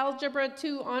 Algebra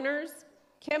 2 Honors,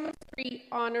 Chemistry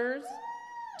Honors,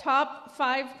 Top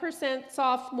 5%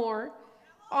 Sophomore,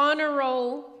 Honor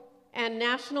Roll, and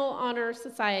National Honor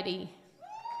Society.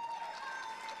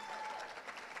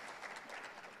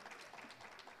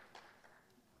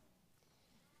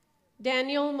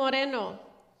 Daniel Moreno,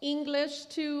 English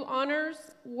 2 honors,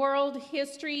 World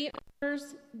History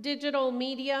honors, Digital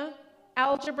Media,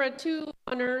 Algebra 2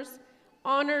 honors,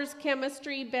 Honors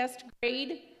Chemistry best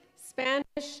grade,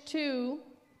 Spanish 2,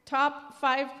 top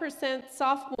 5%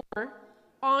 sophomore,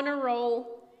 honor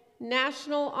roll,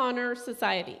 National Honor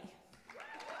Society.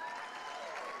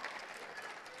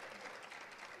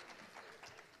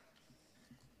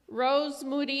 Rose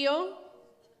Murillo,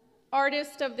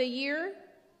 Artist of the Year,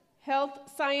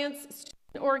 Health Science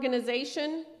Student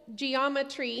Organization,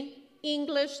 Geometry,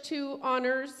 English 2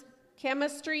 honors,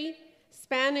 Chemistry,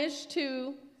 Spanish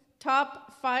 2,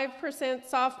 top 5%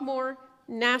 sophomore,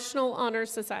 National Honor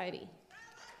Society.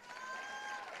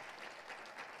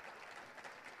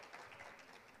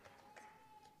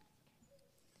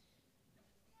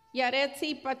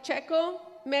 Yaretsi Pacheco,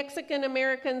 Mexican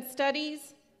American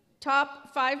Studies,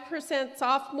 top 5%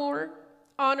 sophomore,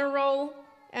 honor roll,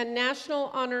 and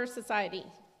National Honor Society.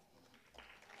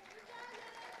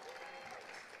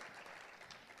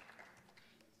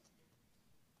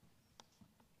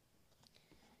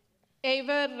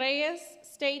 Ava Reyes,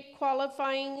 state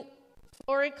qualifying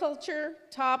floriculture,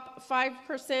 top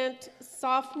 5%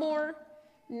 sophomore,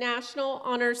 National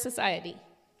Honor Society.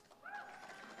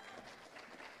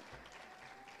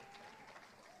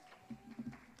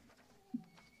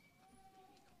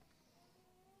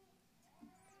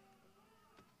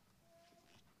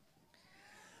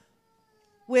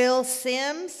 Will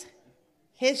Sims,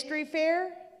 History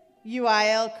Fair,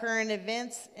 UIL Current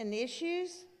Events and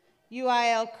Issues,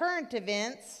 UIL Current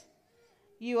Events,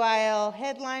 UIL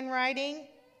Headline Writing,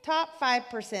 top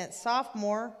 5%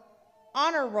 sophomore,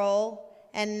 honor roll,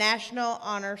 and National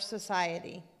Honor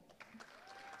Society.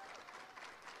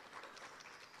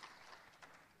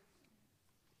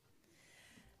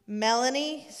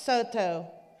 Melanie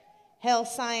Soto, Health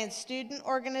Science Student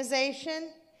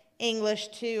Organization, English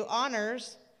 2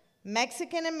 honors,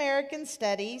 Mexican American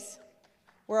Studies,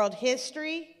 World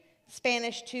History,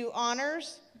 Spanish 2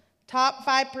 honors, top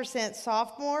 5%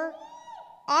 sophomore,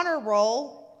 honor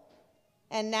roll,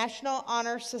 and National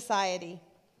Honor Society.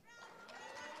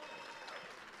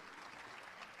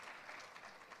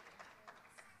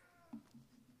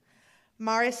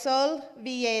 Marisol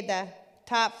Villeda,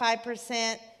 top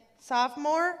 5%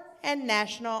 sophomore, and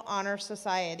National Honor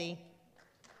Society.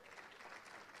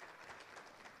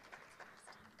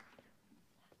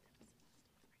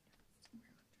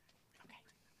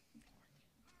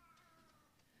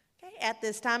 At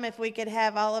this time, if we could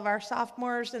have all of our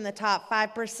sophomores in the top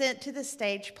 5% to the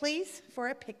stage, please, for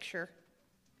a picture.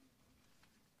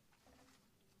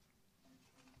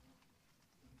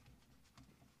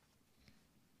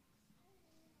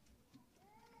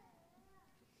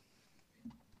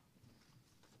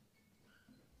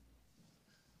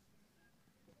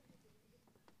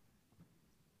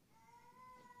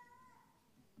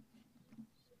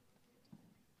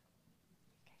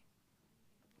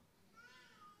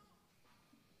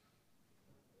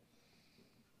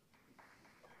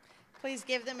 Please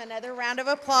give them another round of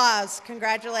applause.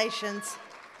 Congratulations.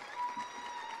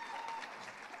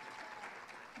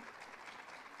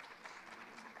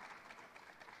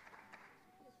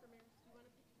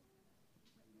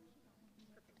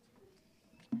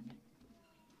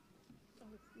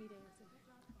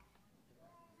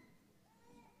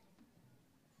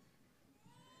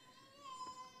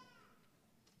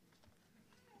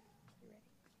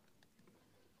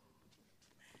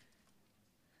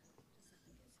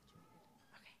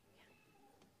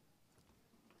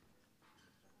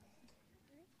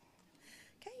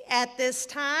 At this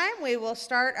time, we will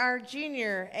start our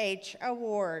Junior H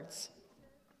Awards.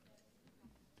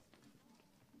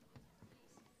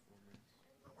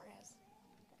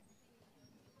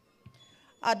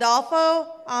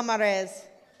 Adolfo Amarez,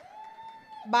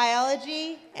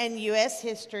 Biology and U.S.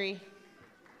 History.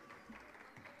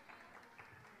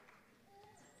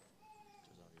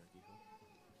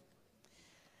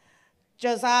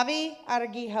 Josavi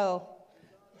Arguijo,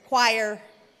 Choir.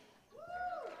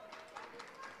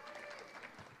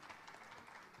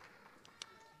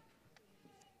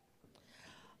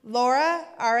 Laura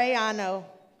Arellano,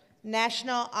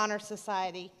 National Honor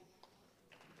Society.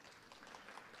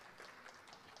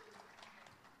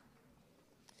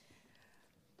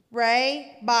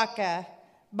 Ray Baca,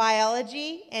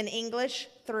 Biology and English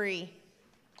 3.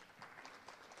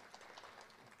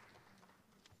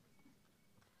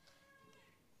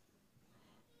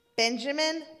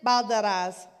 Benjamin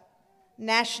Balderaz,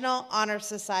 National Honor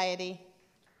Society.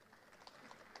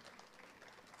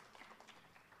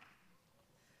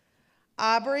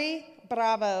 Aubrey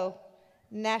Bravo,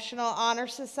 National Honor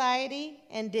Society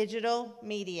and Digital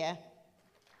Media.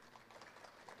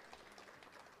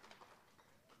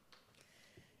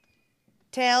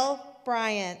 Tell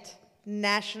Bryant,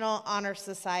 National Honor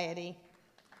Society.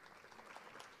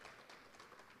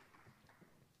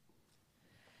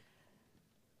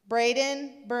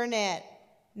 Braden Burnett,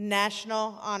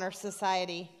 National Honor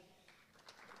Society.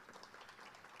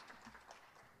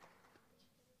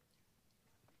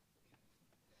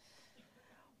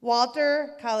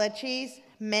 Walter Calachis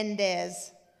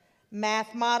Mendez,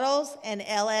 Math Models and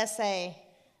LSA.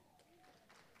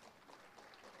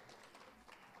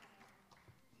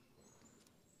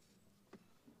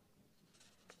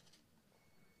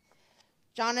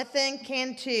 Jonathan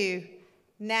Cantu,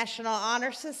 National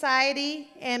Honor Society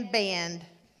and Band.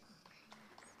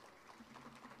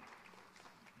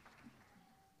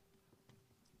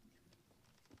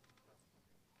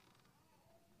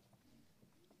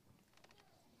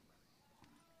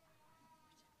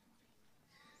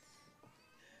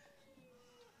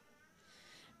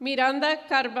 Miranda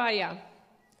Carvalla,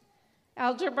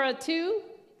 Algebra 2,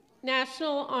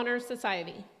 National Honor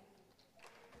Society.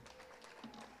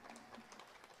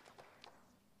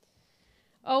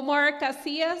 Omar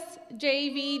Casillas,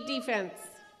 JV Defense.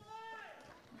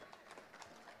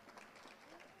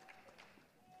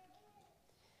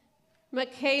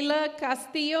 Michaela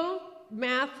Castillo,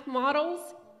 Math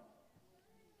Models.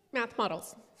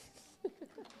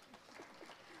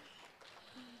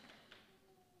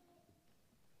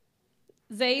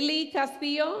 Zaylee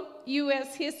Castillo,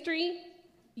 U.S. History,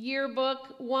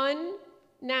 Yearbook 1,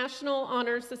 National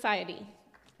Honor Society.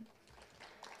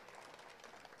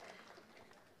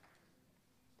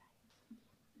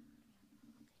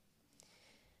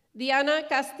 Diana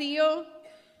Castillo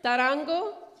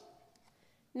Tarango,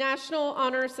 National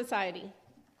Honor Society.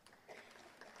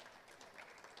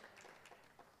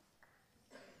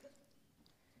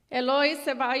 Eloy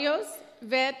Ceballos,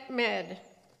 Vet Med.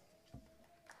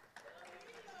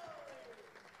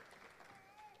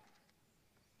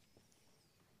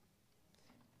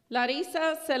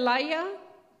 Larissa Celaya,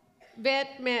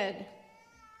 Vet Med.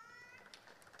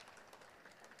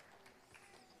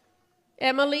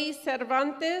 Emily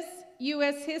Cervantes,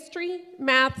 U.S. History,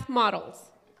 Math Models.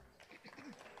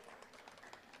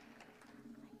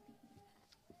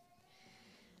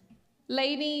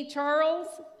 Lainey Charles,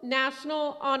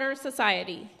 National Honor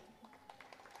Society.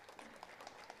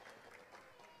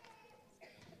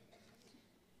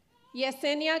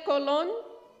 Yesenia Colon,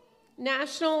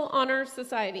 National Honor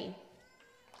Society.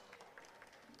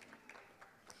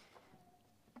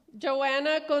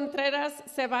 Joanna Contreras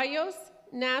Ceballos,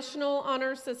 National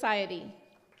Honor Society.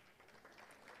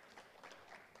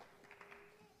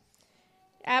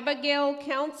 Abigail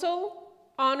Council,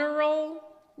 Honor Roll,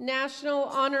 National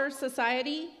Honor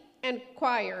Society, and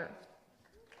Choir.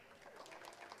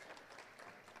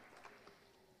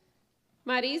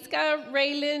 Mariska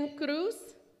Raylin Cruz,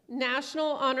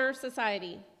 National Honor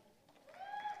Society.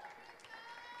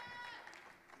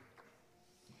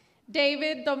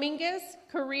 David Dominguez,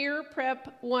 Career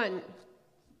Prep 1.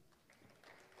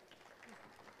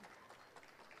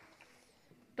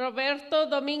 Roberto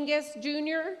Dominguez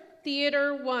Jr.,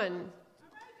 Theater 1.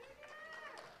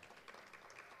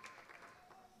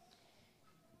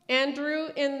 Andrew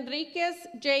Enriquez,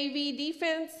 JV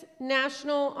Defense,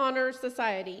 National Honor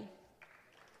Society.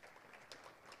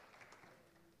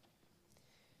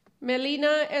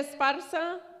 Melina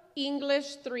Esparza,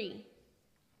 English 3.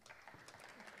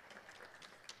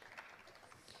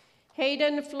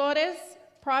 Hayden Flores,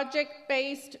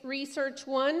 Project-Based Research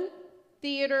 1,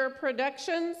 Theater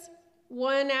Productions,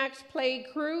 One Act Play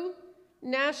Crew,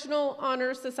 National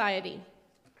Honor Society.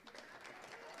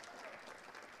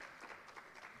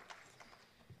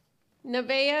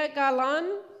 Nevaeh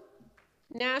Galan,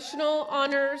 National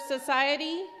Honor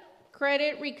Society,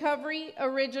 Credit Recovery,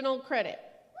 Original Credit.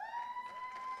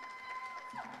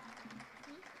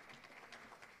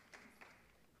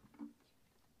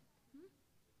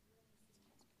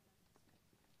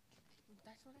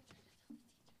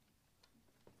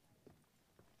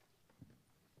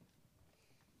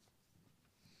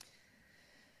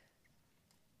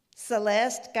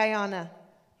 Celeste Guyana,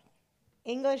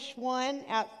 English 3,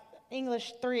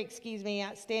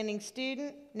 Outstanding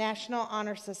Student, National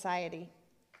Honor Society.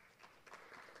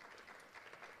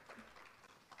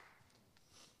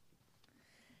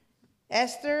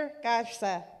 Esther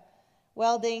Garza,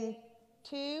 Welding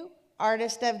 2,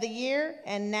 Artist of the Year,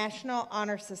 and National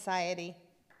Honor Society.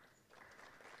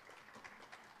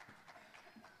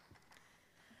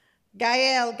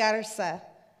 Gael Garza,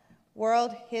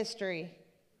 World History.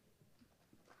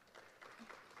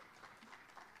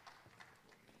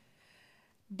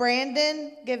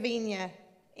 Brandon Gavinia,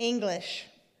 English.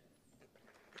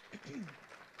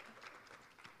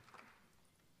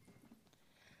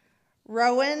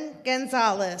 Rowan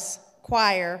Gonzalez,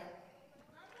 choir.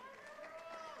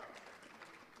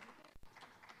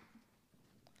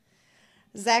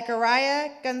 Zachariah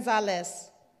Gonzalez,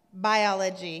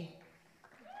 biology.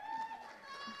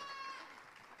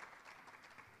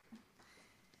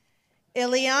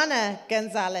 Ileana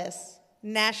Gonzalez,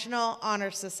 National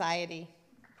Honor Society.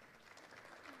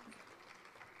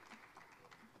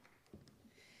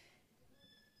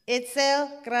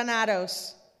 Itzel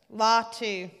Granados, Law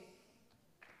 2.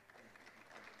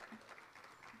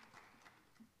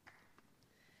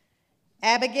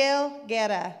 Abigail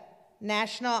Guerra,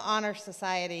 National Honor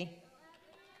Society.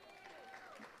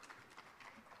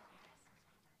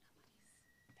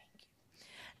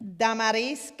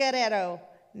 Damaris Guerrero,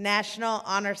 National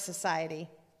Honor Society.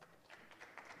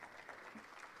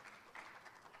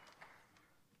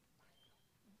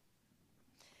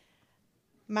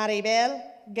 Maribel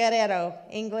Guerrero,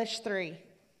 English 3.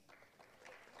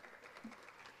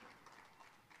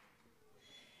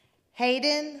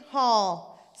 Hayden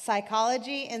Hall,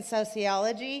 Psychology and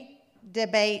Sociology,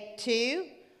 Debate 2,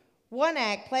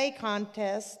 one-act play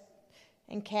contest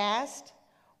and cast,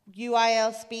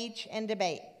 UIL speech and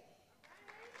debate.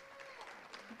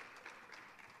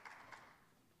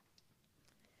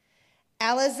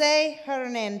 Alize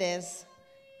Hernandez,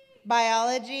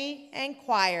 biology and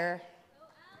choir.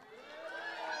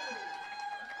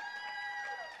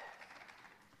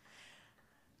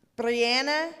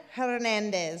 Brianna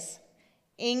Hernandez,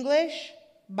 English,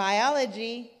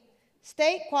 biology,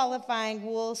 state qualifying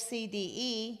Wool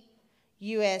CDE,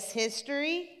 U.S.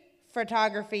 History,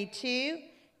 Photography 2,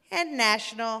 and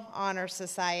National Honor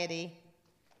Society.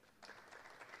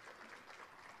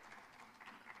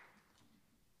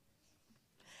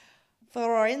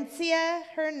 Florencia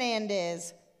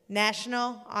Hernandez,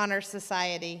 National Honor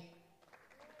Society.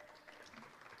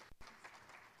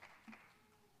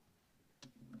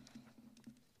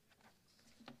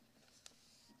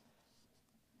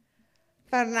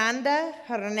 Fernanda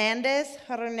Hernandez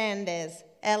Hernandez,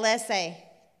 LSA.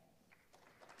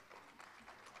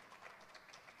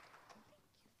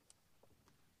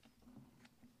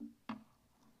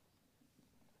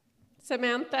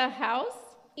 Samantha House,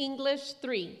 English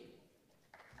 3.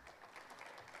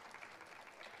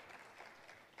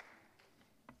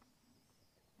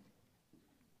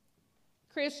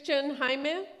 Christian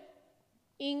Jaime,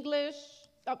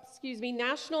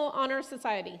 National Honor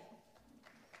Society.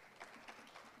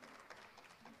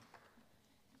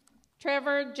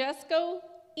 Trevor Jesko,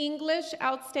 English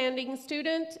Outstanding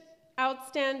Student,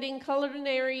 Outstanding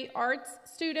Culinary Arts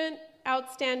Student,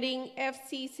 Outstanding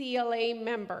FCCLA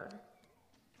Member.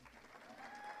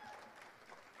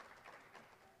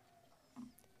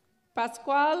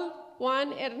 Pascual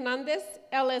Juan Hernandez,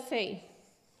 LSA.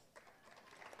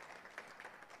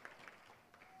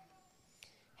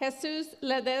 Jesus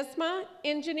Ledesma,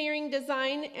 Engineering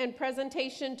Design and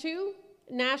Presentation 2,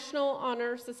 National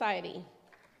Honor Society.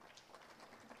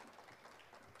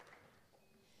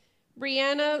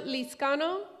 Brianna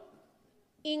Liscano,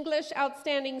 English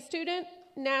Outstanding Student,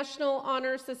 National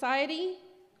Honor Society,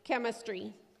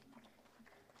 Chemistry.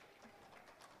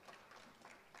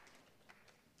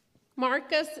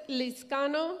 Marcus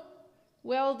Liscano,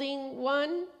 Welding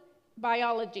 1,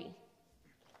 Biology.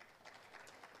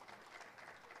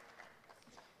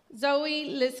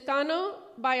 Zoe Liscano,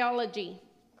 Biology.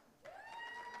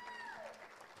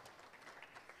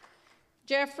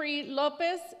 Jeffrey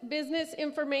Lopez, Business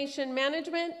Information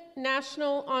Management,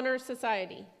 National Honor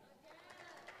Society.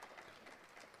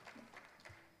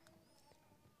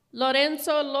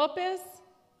 Lorenzo Lopez,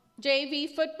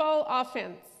 JV Football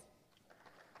Offense.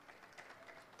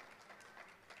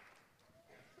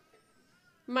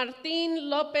 Martín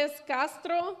Lopez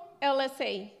Castro,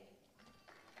 LSA.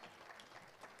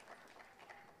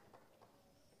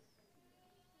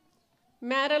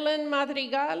 Madeline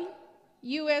Madrigal,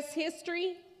 U.S.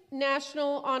 History,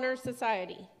 National Honor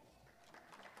Society.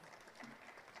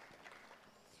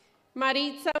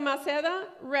 Maritza Maceda,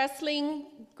 Wrestling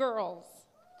Girls.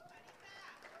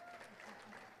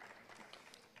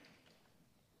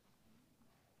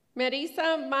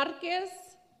 Marisa Marquez,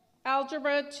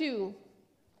 Algebra 2,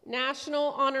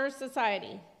 National Honor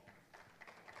Society.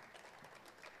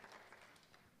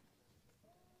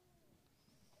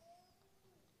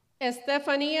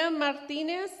 Estefania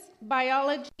Martinez,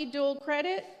 Biology Dual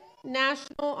Credit,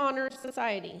 National Honor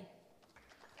Society.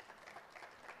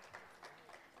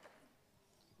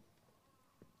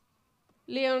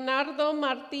 Leonardo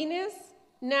Martinez,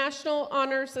 National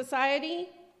Honor Society,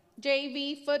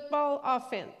 JV Football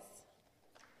Offense.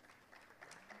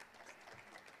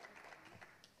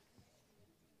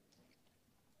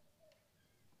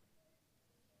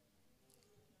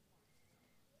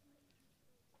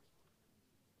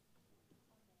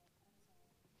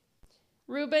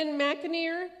 Ruben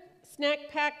McInerney, Snack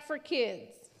Pack for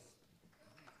Kids.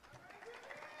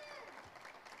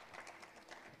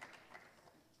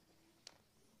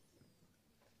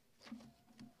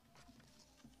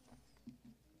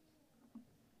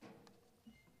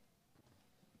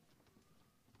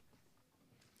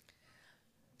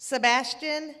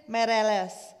 Sebastian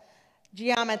Mireles,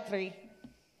 Geometry.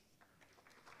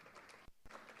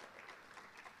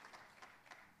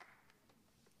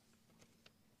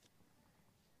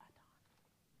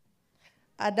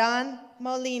 Adon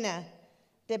Molina,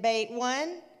 Debate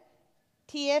 1,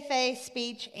 TFA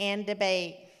Speech and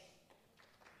Debate.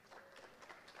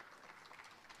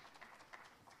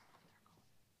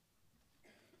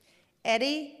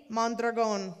 Eddie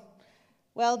Mondragon,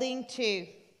 Welding 2.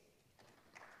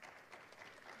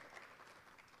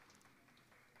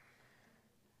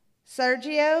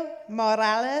 Sergio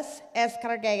Morales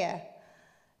Escargea,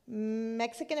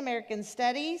 Mexican American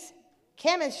Studies,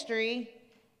 Chemistry,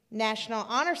 National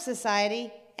Honor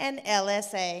Society, and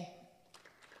LSA.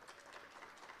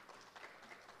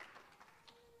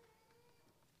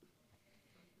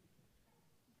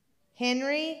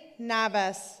 Henry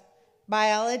Navas,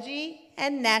 Biology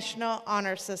and National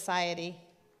Honor Society.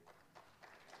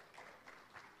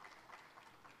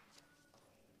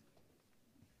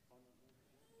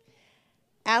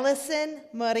 Allison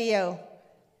Murillo,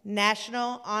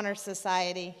 National Honor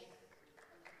Society.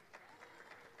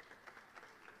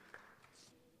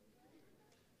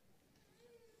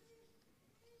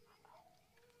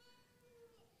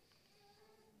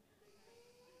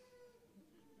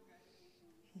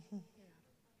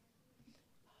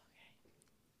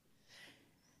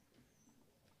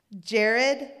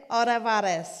 Jared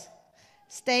Otavares,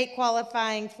 State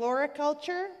Qualifying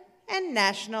Floriculture and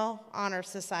National Honor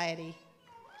Society.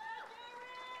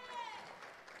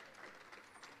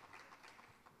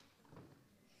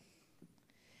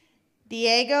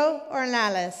 Diego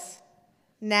Ornales,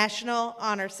 National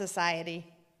Honor Society.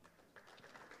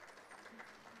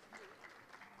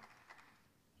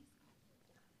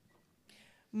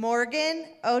 Morgan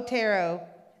Otero,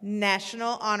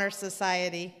 National Honor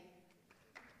Society.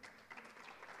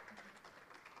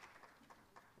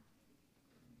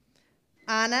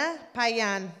 Ana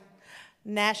Payan,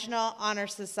 National Honor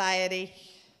Society.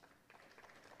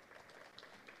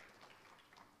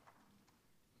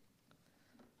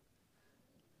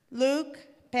 Luke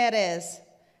Perez,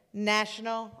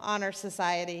 National Honor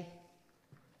Society.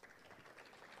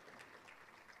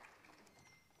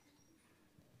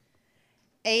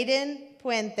 Aiden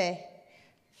Puente,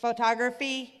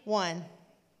 Photography 1.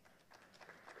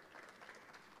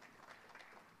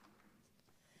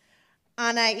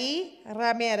 Anaí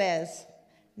Ramirez,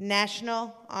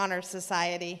 National Honor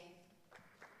Society.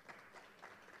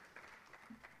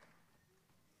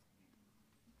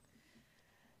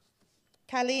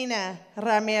 Kalina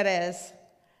Ramirez,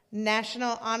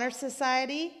 National Honor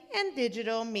Society and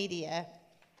Digital Media.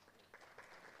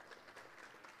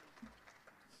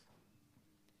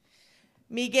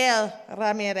 Miguel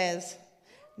Ramirez,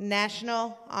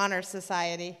 National Honor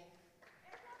Society.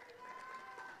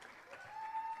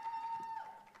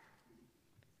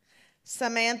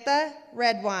 Samantha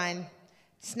Redwine,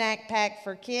 Snack Pack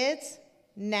for Kids,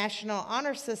 National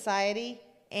Honor Society,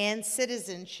 and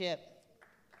Citizenship.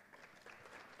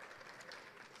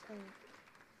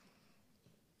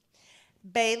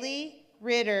 Bailey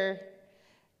Ritter,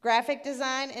 Graphic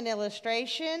Design and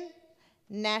Illustration,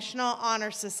 National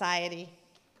Honor Society.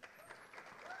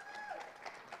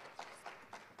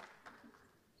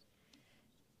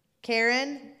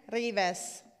 Karen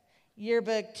Rivas,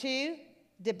 Yearbook 2,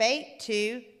 Debate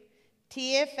 2,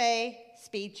 TFA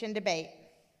Speech and Debate.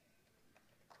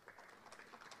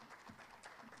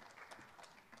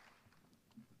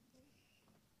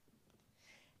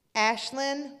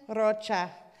 Ashlyn Rocha,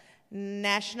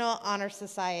 National Honor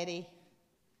Society.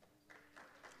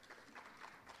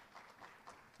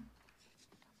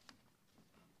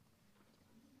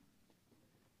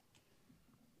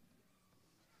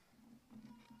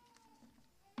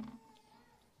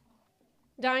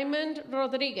 Diamond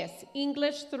Rodriguez,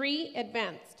 English 3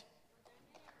 Advanced.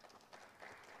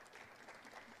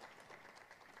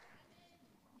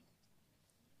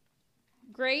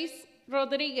 Grace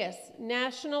Rodriguez,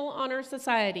 National Honor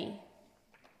Society.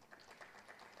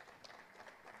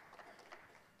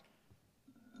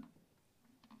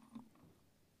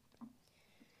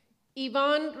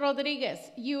 Yvonne Rodriguez,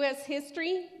 U.S.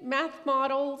 History, Math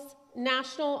Models,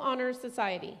 National Honor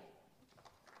Society.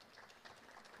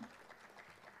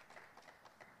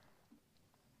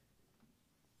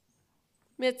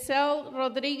 Mitzel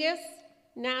Rodriguez,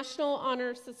 National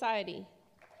Honor Society.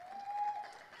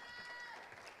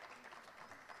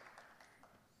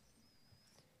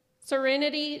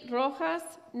 Serenity Rojas,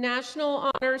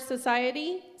 National Honor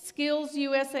Society, Skills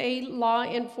USA Law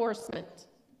Enforcement.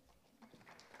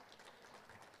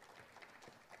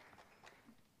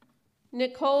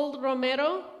 Nicole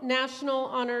Romero, National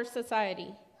Honor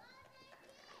Society.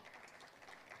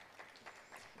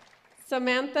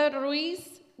 Samantha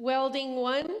Ruiz, Welding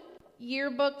 1,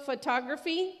 Yearbook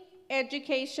Photography,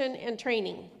 Education and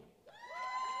Training.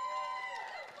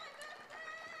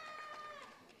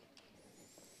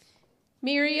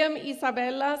 Miriam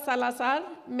Isabella Salazar,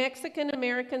 Mexican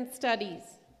American Studies.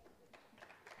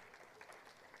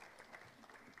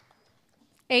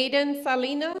 Aiden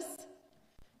Salinas,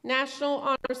 National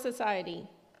Honor Society.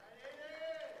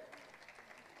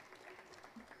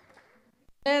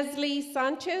 Leslie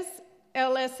Sanchez,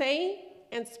 LSA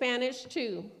and Spanish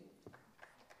 2.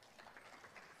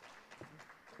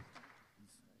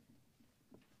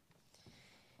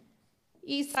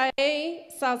 Isae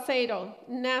Salcedo,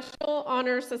 National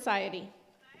Honor Society.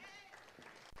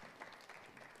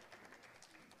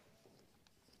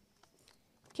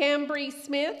 Cambry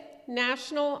Smith,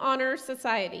 National Honor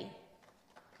Society.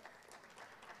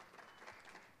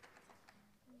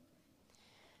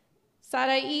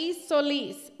 Saraí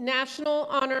Solis, National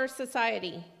Honor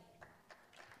Society.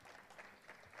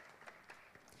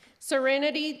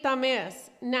 Serenity Tamez,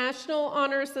 National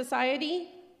Honor Society,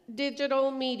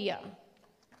 Digital Media.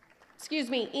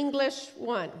 English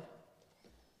 1.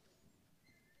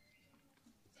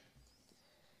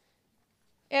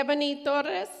 Ebony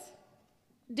Torres,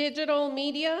 Digital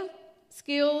Media,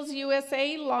 Skills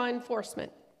USA Law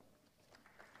Enforcement.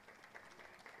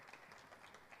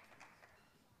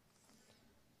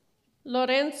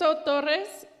 Lorenzo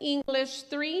Torres, English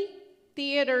 3,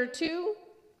 Theater 2,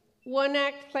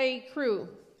 one-act play crew.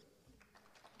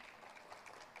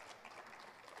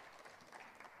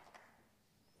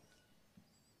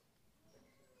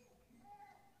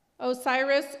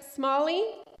 Osiris Smalley,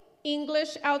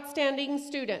 English Outstanding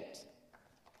Student.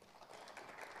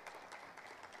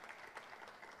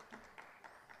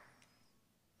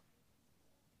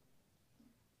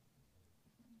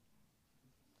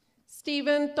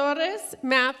 Stephen Torres,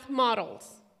 Math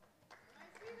Models.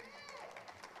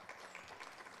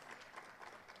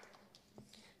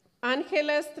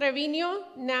 Angeles Trevino,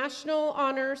 National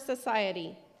Honor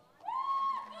Society.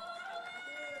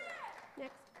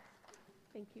 Next.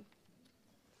 Thank you.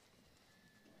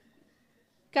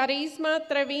 Carisma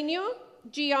Trevino,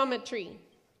 Geometry.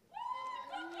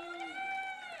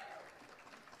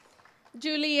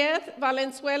 Juliet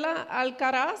Valenzuela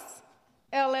Alcaraz,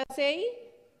 LSA.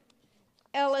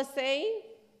 LSA,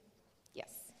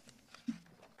 yes.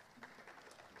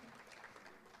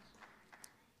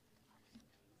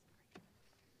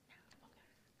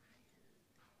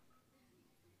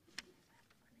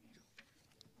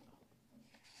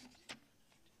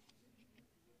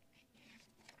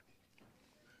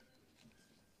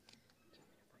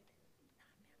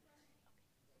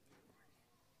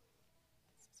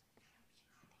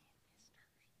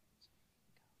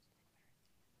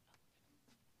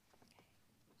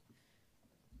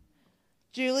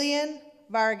 Julian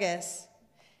Vargas,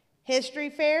 History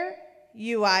Fair,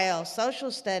 UIL Social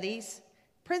Studies,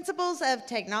 Principles of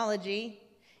Technology,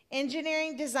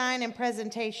 Engineering Design and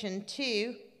Presentation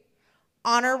 2,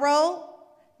 Honor Roll,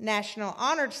 National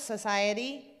Honor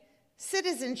Society,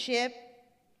 Citizenship,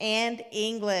 and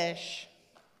English.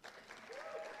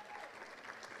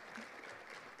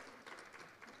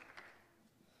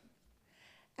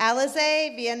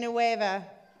 Alize Villanueva,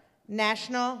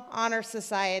 National Honor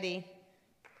Society.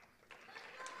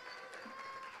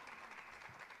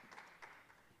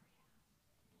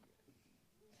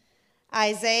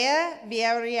 Isaiah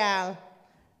Villarreal,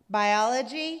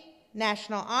 Biology,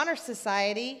 National Honor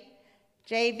Society,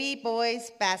 JV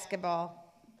Boys Basketball.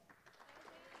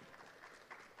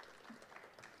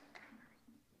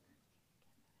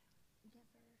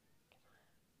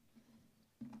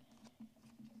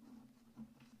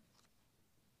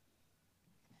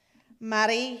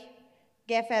 Marie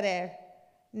Gefferer,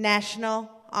 National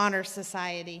Honor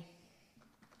Society.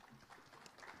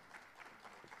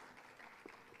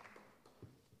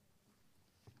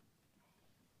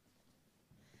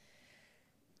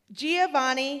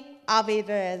 Giovanni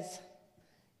Alvarez,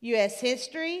 U.S.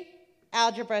 History,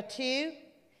 Algebra 2,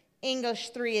 English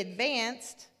 3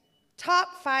 Advanced, Top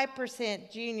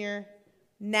 5% Junior,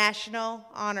 National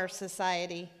Honor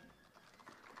Society.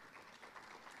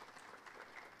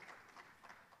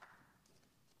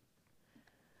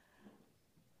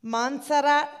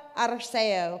 Montserrat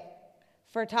Arceo,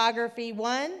 Photography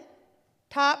 1,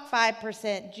 Top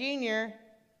 5% Junior,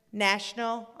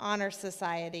 National Honor Society. Honor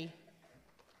Society.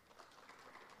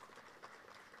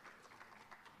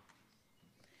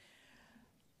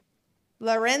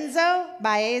 Lorenzo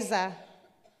Baeza.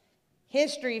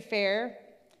 History Fair,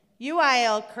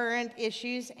 UIL Current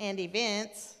Issues and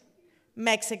Events,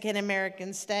 Mexican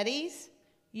American Studies,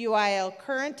 UIL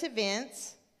Current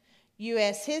Events,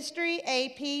 U.S. History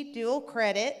AP Dual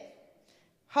Credit,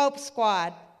 Hope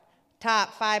Squad,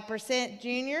 Top 5%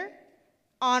 Junior,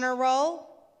 Honor Roll,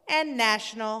 and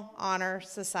National Honor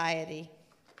Society.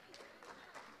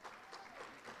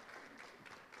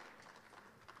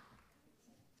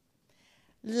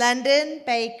 London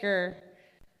Baker,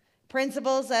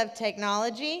 Principles of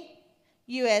Technology,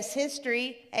 U.S.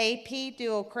 History AP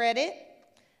Dual Credit,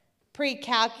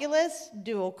 Pre-Calculus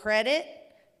Dual Credit,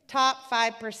 Top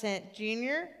 5%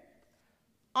 Junior,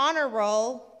 Honor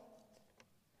Roll,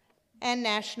 and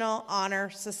National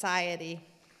Honor Society.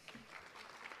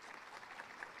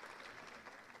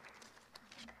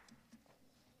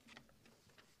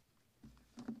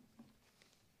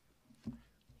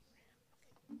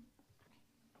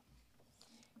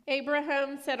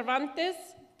 Abraham Cervantes,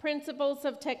 Principles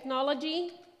of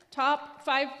Technology, Top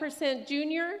 5%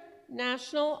 Junior,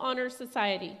 National Honor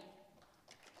Society.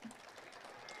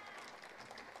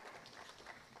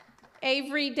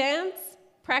 Avery Dance,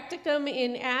 Practicum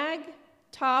in Ag,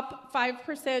 Top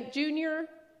 5% Junior,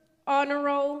 Honor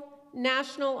Roll,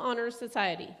 National Honor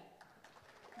Society.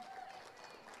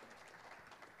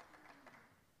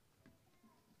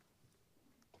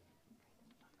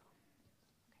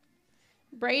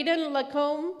 Braden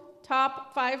Lacombe,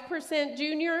 Top 5%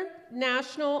 Junior,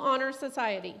 National Honor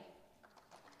Society.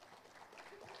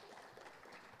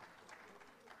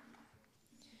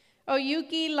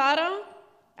 Oyuki Lara,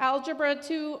 Algebra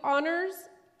 2 Honors,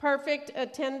 Perfect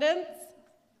Attendance,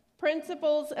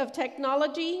 Principles of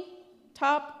Technology,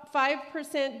 Top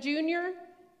 5% Junior,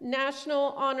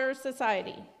 National Honor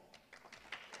Society.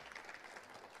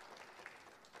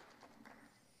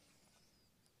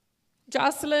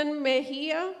 Jocelyn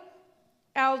Mejia,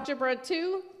 Algebra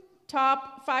 2,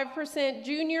 Top 5%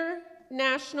 Junior,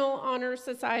 National Honor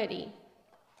Society.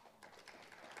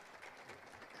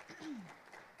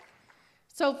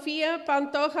 Sofia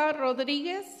Pantoja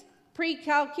Rodriguez,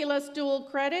 Pre-Calculus Dual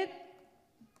Credit,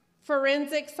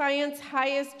 Forensic Science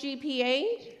Highest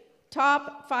GPA,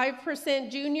 Top 5%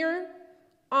 Junior,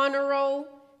 Honor Roll,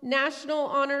 National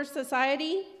Honor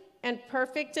Society, and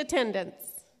Perfect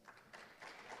Attendance.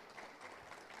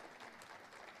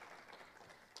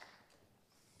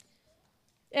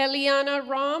 Eliana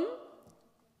Rom,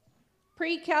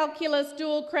 Pre-Calculus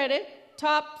Dual Credit,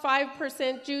 Top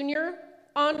 5% Junior,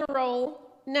 Honor Roll,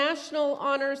 National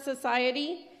Honor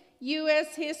Society,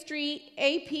 U.S. History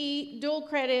AP Dual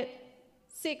Credit,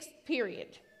 6th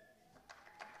period.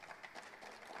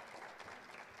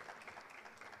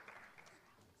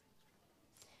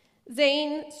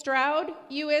 Zane Stroud,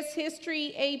 U.S.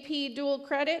 History AP Dual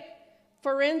Credit,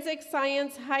 Forensic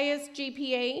Science Highest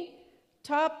GPA,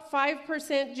 Top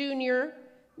 5% Junior,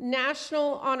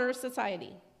 National Honor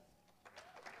Society.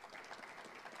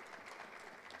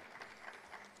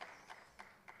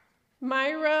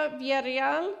 Myra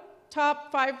Villarreal,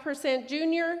 Top 5%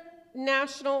 Junior,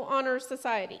 National Honor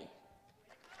Society.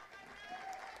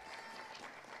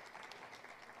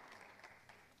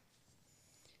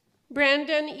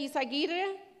 Brandon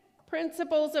Isaguirre,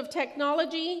 Principles of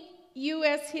Technology,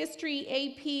 U.S. History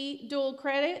AP Dual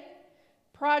Credit,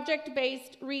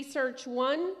 Project-Based Research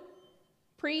 1,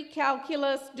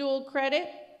 Pre-Calculus Dual Credit,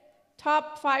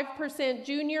 Top 5%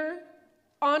 Junior,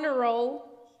 Honor Roll,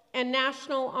 and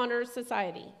National Honor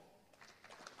Society.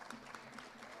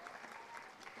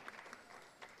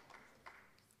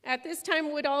 At this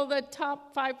time, would all the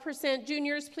top 5%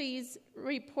 juniors please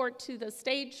report to the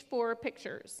stage for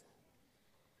pictures?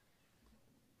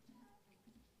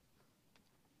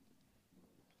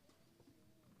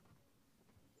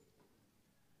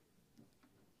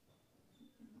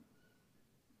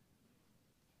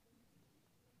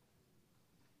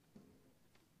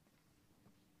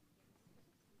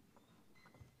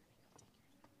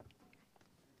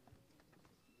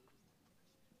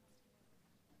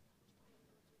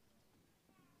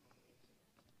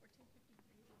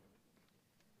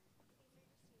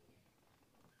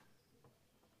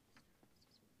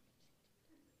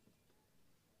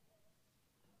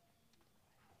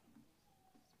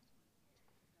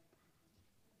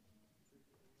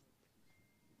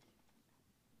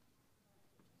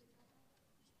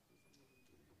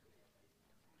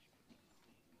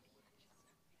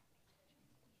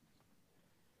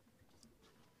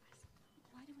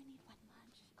 Why do we need one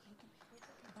lunch?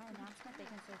 By announcement, they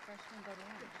can say freshmen go to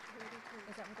lunch.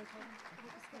 Is that what they told them?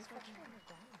 That's what they told them.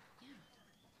 Yeah.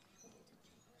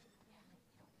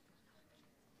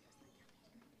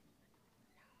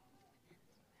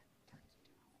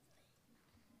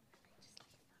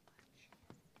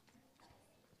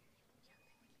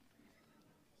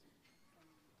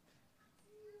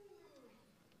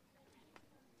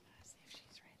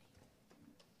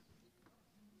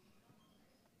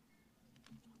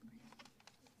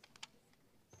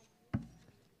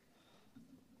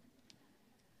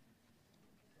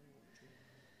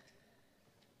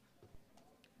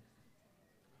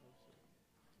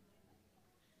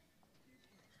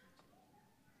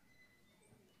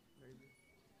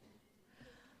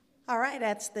 All right,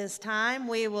 at this time,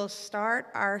 we will start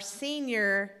our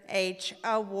Senior H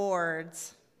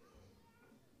Awards.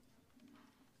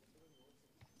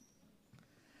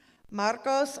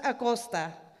 Marcos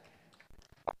Acosta,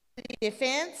 varsity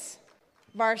defense,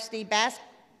 varsity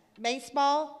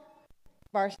baseball,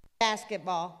 varsity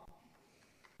basketball.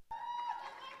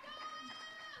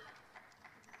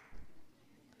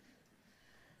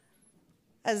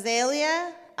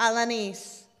 Azalea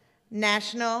Alanis,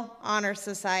 National Honor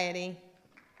Society.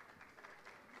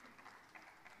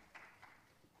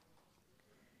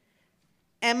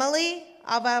 Emily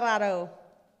Alvarado,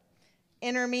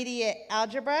 Intermediate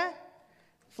Algebra,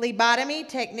 Phlebotomy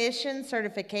Technician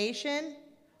Certification,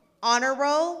 Honor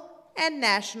Roll, and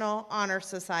National Honor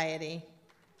Society.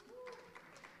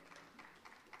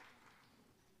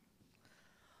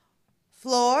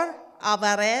 Flor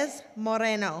Alvarez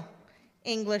Moreno,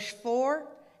 English 4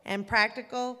 and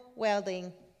Practical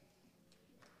Welding.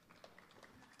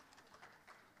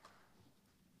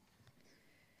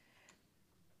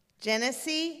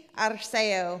 Genesee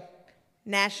Arceo,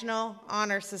 National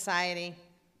Honor Society.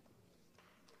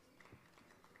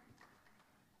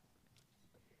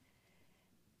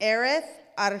 Aerith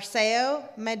Arceo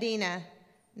Medina,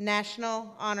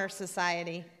 National Honor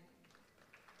Society.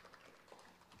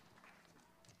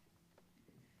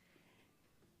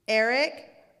 Eric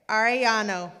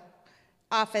Arellano,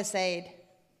 Office Aide.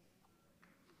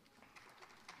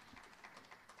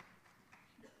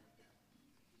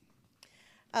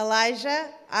 Elijah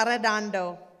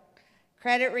Arredondo,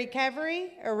 Credit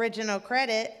Recovery, Original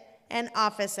Credit, and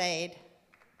Office Aide.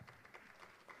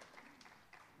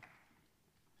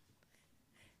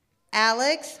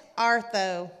 Alex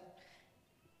Artho,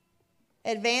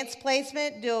 Advanced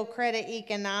Placement, Dual Credit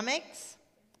Economics,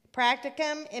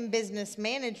 Practicum in Business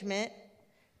Management,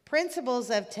 Principles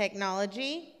of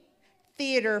Technology,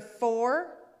 Theater 4,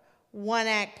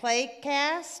 One-Act Play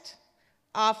Cast,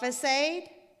 Office Aide,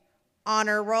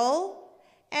 Honor Roll,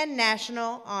 and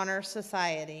National Honor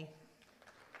Society.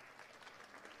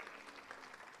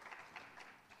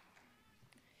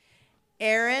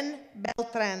 Aaron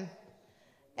Beltran,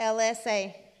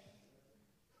 LSA.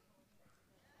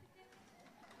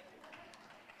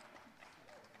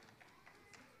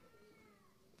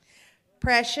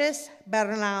 Precious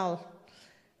Bernal,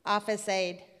 Office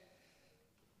Aide.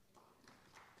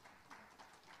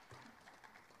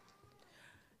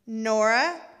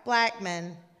 Nora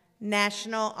Blackman,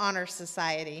 National Honor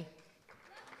Society.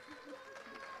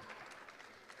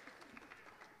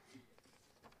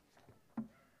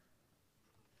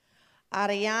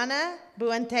 Ariana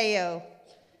Buenteo,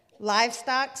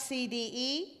 Livestock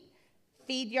CDE,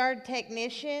 Feed Yard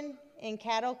Technician in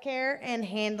Cattle Care and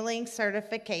Handling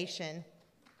Certification.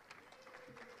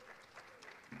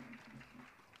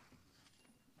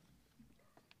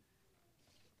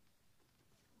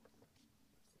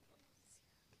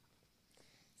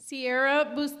 Sierra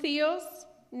Bustillos,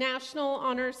 National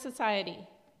Honor Society.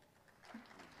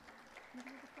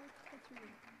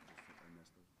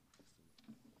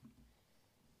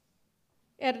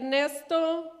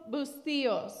 Ernesto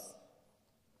Bustillos.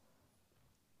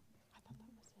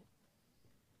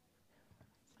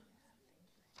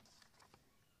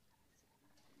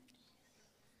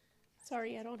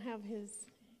 Sorry, I don't have his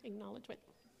acknowledgement.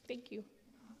 Thank you.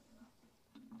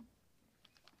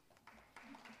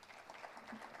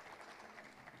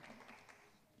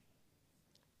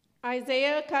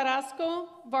 Isaiah Carrasco,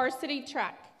 Varsity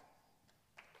Track.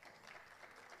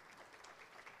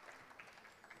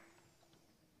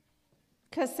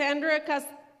 Cassandra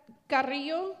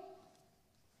Carrillo,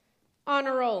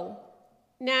 Honor Roll,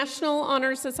 National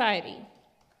Honor Society.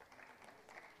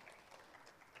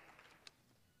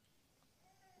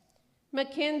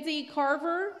 Mackenzie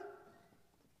Carver,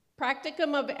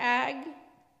 Practicum of Ag,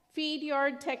 Feed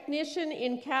Yard Technician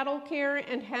in Cattle Care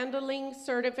and Handling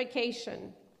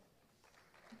Certification.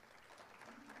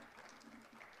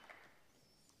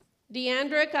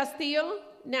 Deandra Castillo,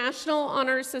 National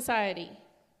Honor Society.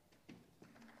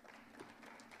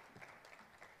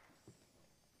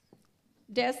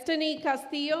 Destiny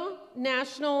Castillo,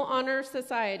 National Honor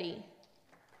Society.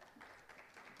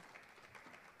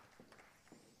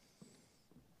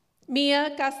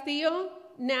 Mia Castillo,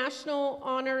 National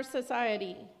Honor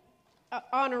Society.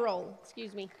 Honor Roll,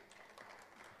 excuse me.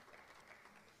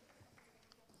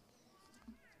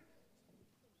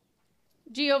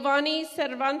 Giovanni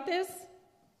Cervantes,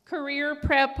 Career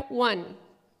Prep 1.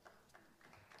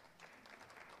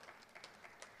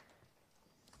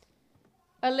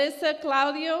 Alyssa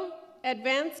Claudio,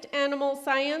 Advanced Animal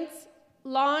Science,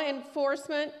 Law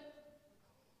Enforcement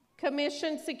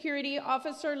Commission Security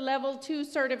Officer Level 2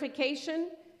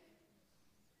 Certification,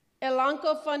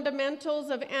 Elanco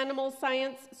Fundamentals of Animal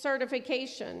Science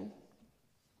Certification.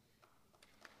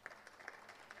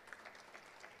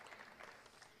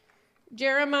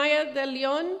 Jeremiah De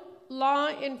Leon, Law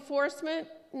Enforcement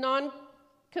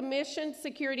Non-Commissioned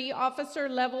Security Officer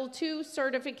Level 2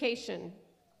 Certification.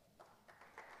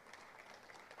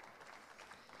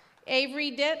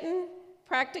 Avery Denton,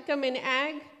 Practicum in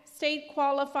Ag, State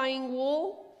Qualifying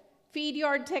Wool, Feed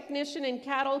Yard Technician in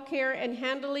Cattle Care and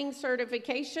Handling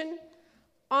Certification,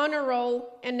 Honor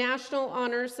Roll, and National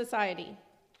Honor Society.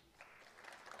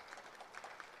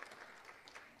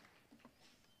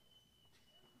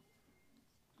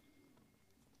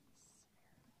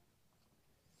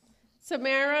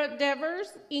 Samara Devers,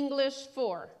 English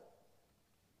 4.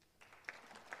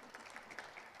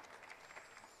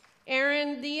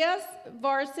 Aaron Diaz,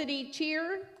 Varsity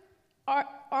Cheer,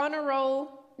 Honor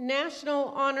Roll, National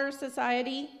Honor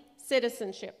Society,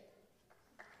 Citizenship.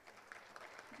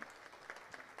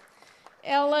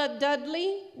 Ella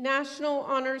Dudley, National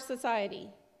Honor Society.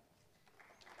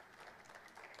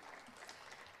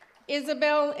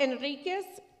 Isabel Enriquez,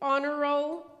 Honor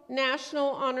Roll,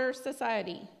 National Honor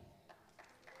Society.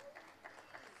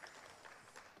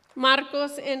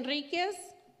 Marcos Enriquez,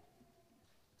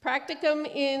 Practicum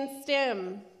in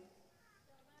STEM.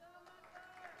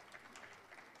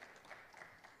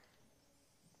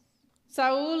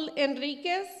 Saul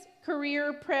Enriquez,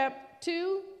 Career Prep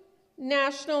 2,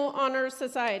 National Honor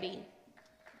Society.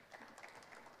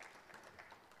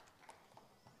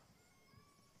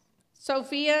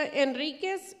 Sofia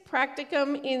Enriquez,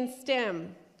 Practicum in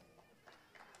STEM.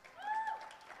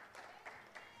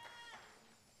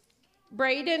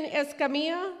 Braden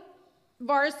Escamilla,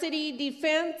 Varsity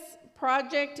Defense,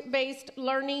 Project-Based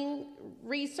Learning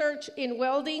Research in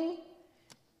Welding,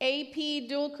 AP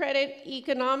Dual Credit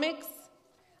Economics,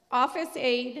 Office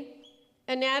Aid,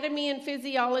 Anatomy and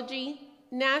Physiology,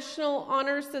 National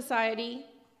Honor Society,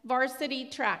 Varsity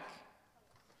Track.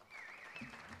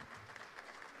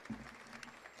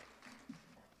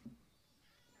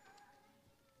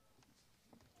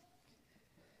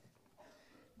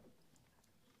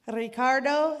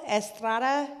 Ricardo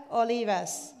Estrada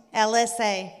Olivas,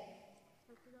 LSA.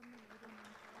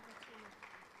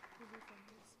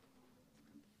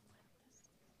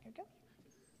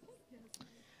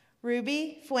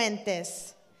 Ruby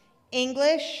Fuentes,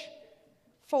 English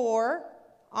 4,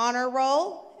 Honor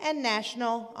Roll, and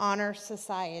National Honor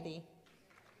Society.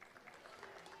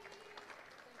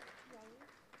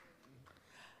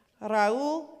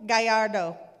 Raul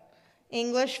Gallardo,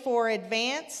 English 4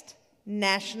 Advanced,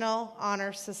 National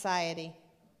Honor Society.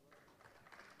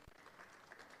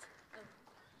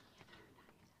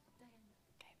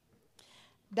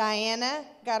 Diana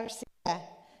Garcia,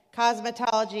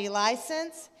 Cosmetology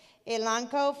License,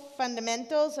 Elanco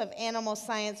Fundamentals of Animal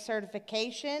Science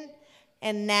Certification,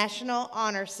 and National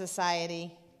Honor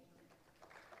Society.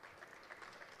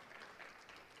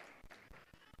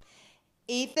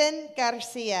 Ethan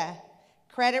Garcia,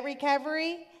 Credit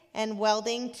Recovery and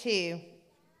Welding 2.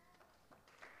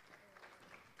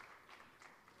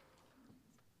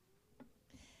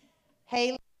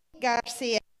 Haley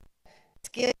Garcia,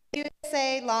 Skills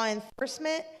USA Law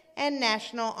Enforcement and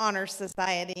National Honor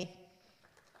Society.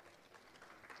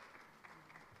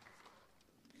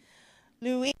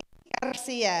 Luis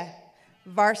Garcia,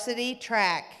 Varsity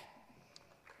Track.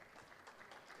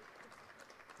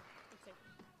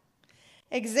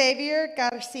 Xavier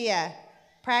Garcia,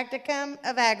 Practicum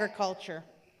of Agriculture.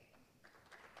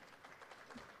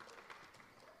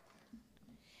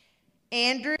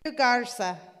 Andrew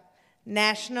Garza,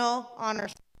 National Honor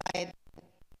Society.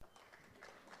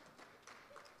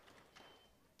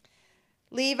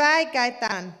 Levi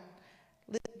Gaitan,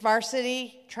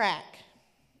 Varsity Track.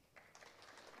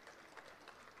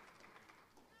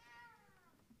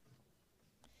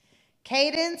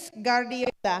 Cadence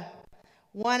Guardiola,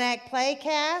 One Act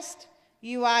Playcast,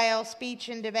 UIL Speech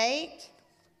and Debate,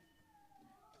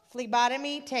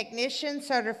 Phlebotomy Technician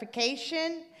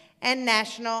Certification, and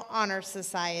National Honor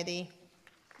Society.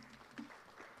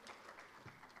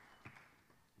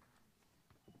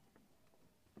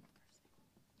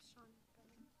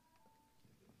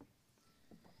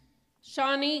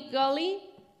 Shawnee Gully,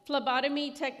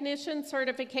 Phlebotomy Technician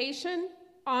Certification,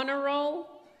 Honor Roll,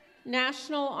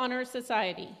 National Honor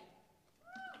Society.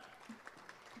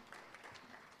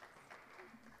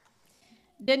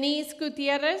 Denise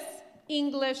Gutierrez,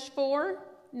 English 4,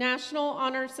 National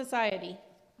Honor Society.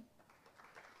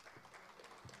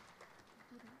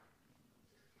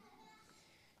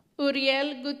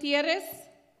 Uriel Gutierrez,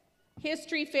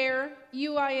 History Fair,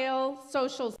 UIL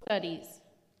Social Studies.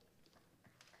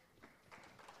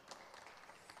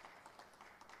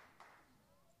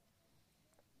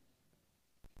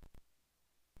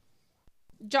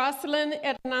 Jocelyn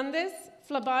Hernandez,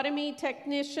 phlebotomy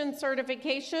technician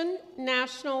certification,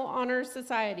 National Honor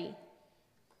Society.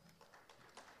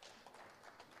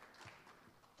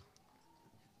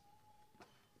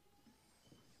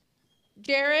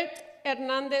 Jarrett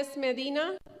Hernandez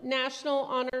Medina, National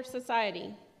Honor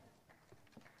Society.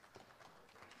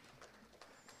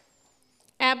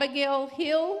 Abigail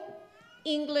Hill,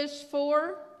 English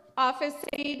 4, Office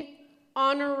Aide,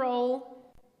 Honor Roll,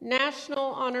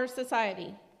 National Honor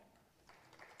Society.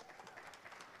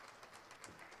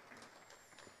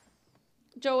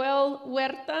 Joel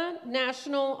Huerta,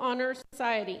 National Honor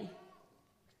Society.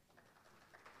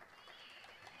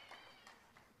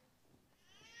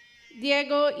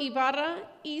 Diego Ibarra,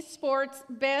 Esports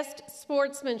Best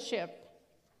Sportsmanship.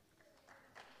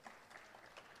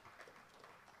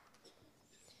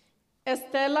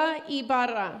 Estela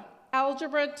Ibarra,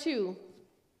 Algebra 2.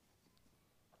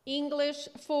 English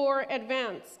 4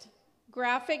 Advanced,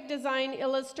 Graphic Design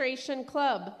Illustration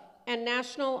Club, and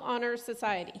National Honor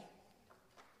Society.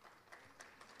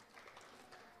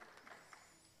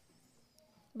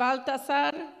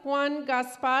 Baltasar Juan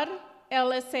Gaspar,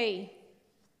 LSA.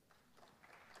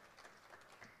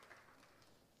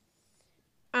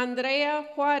 Andrea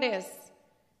Juarez,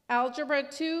 Algebra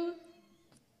 2,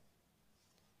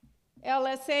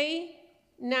 LSA,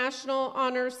 National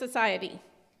Honor Society.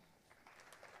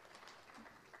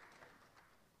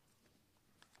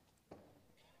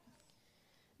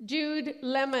 Jude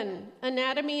Lemon,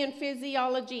 Anatomy and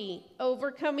Physiology,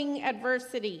 Overcoming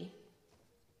Adversity.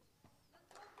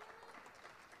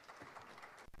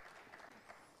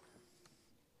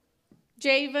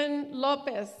 Javen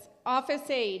Lopez, Office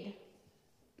Aide.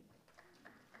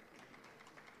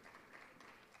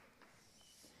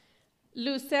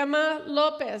 Lucema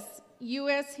Lopez,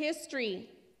 U.S. History,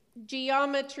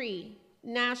 Geometry,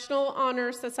 National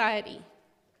Honor Society.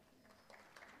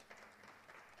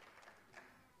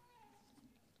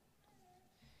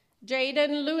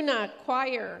 Jaden Luna,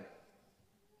 Choir.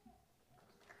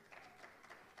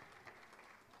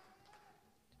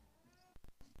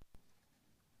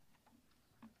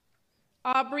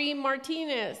 Aubrey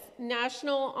Martinez,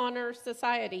 National Honor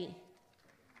Society.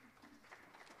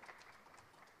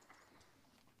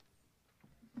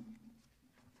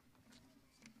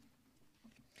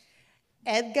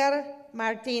 Edgar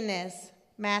Martinez,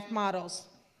 Math Models.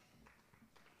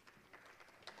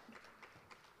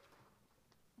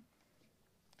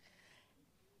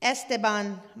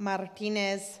 Esteban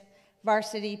Martinez,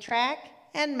 Varsity Track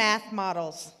and Math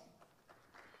Models.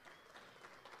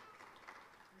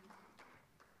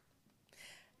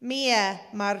 Mia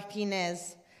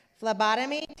Martinez,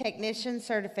 Phlebotomy Technician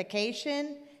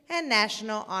Certification and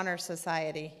National Honor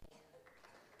Society.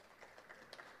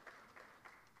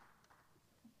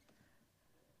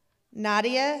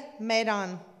 Nadia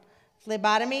Medon,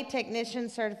 Phlebotomy Technician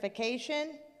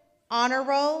Certification, Honor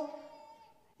Roll,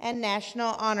 and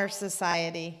National Honor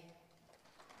Society.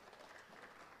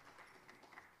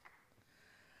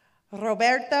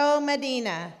 Roberto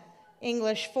Medina,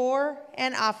 English 4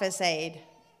 and Office Aide.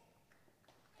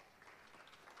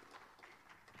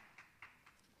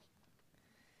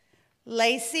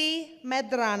 Lacey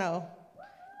Medrano,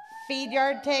 Feed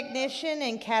Yard Technician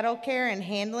and Cattle Care and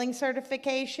Handling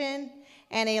Certification,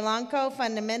 and Elanco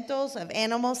Fundamentals of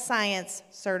Animal Science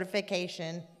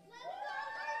Certification.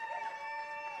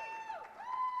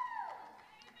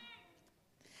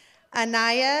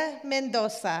 Anaya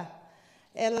Mendoza,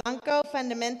 Elanco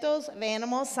Fundamentals of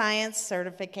Animal Science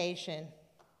Certification.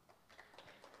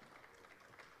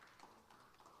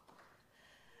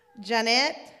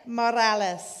 Janet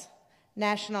Morales,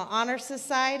 National Honor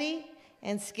Society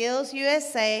and Skills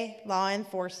USA Law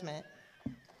Enforcement.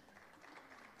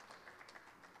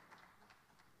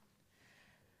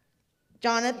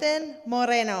 Jonathan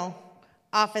Moreno,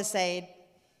 Office Aide.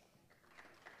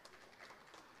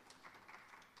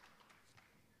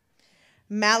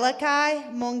 Malachi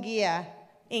Munguia,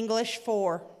 English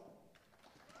 4.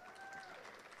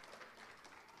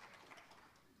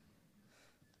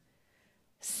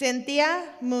 Cynthia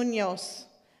Munoz,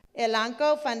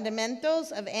 Elanco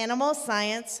Fundamentals of Animal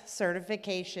Science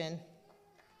Certification.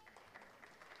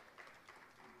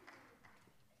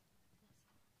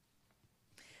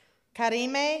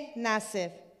 Karime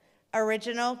Nassif,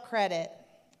 Original Credit.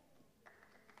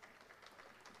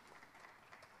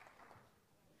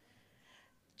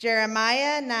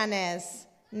 Jeremiah Nanez,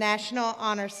 National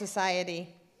Honor Society.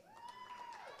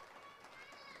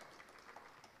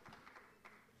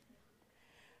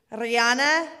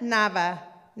 Rihanna Nava,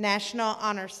 National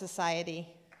Honor Society.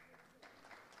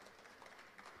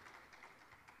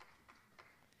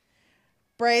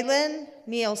 Braylon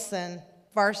Nielsen,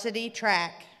 varsity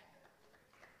track.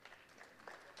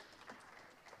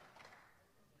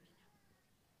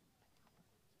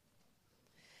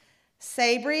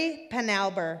 Sabri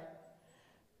Penalber,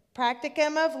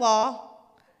 practicum of law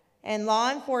and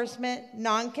law enforcement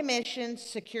non-commissioned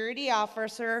security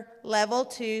officer level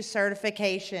 2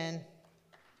 certification.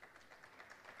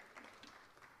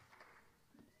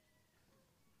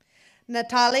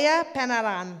 Natalia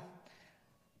Panaran,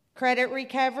 credit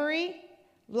recovery,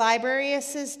 library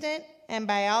assistant, and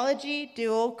biology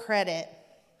dual credit.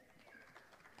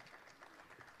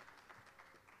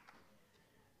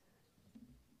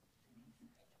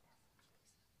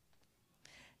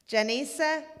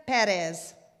 Janisa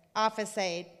Perez, office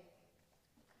aide.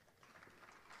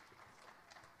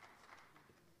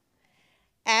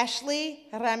 Ashley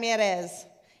Ramirez,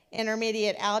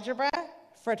 intermediate algebra,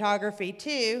 photography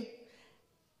 2,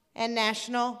 and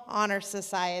National Honor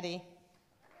Society.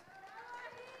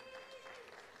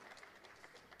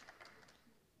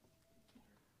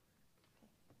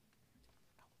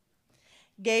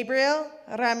 Gabriel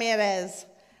Ramirez,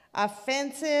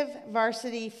 offensive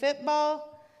varsity football,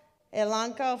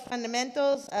 Elanco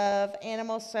Fundamentals of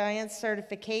Animal Science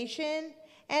Certification,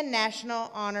 and National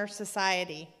Honor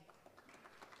Society.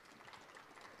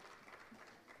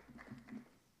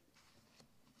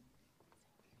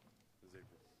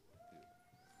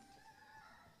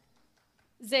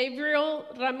 Xavier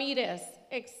Ramirez,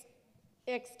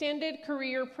 extended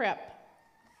career prep.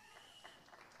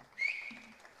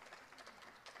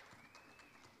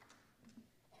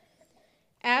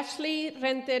 Ashley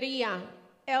Renteria,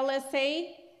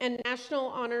 LSA and National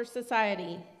Honor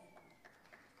Society.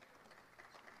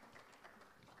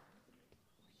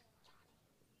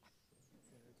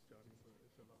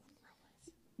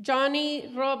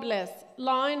 Johnny Robles,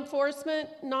 Law Enforcement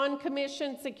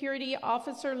Non-Commissioned Security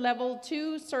Officer Level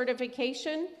 2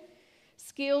 Certification,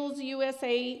 Skills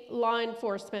USA Law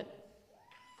Enforcement.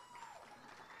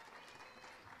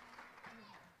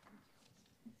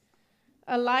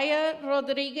 Alaya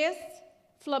Rodriguez,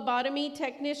 Phlebotomy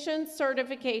Technician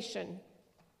Certification.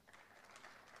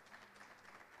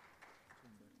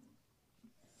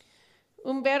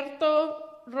 Humberto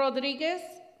Rodriguez,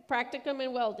 Practicum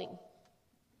in Welding.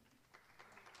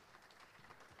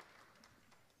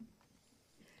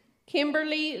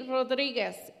 Kimberly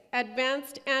Rodriguez,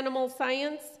 Advanced Animal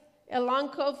Science,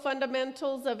 Elanco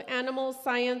Fundamentals of Animal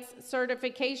Science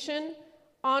Certification,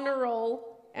 Honor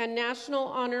Roll, and National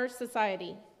Honor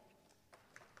Society.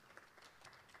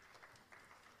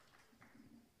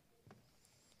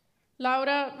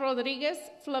 Laura Rodriguez,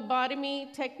 Phlebotomy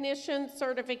Technician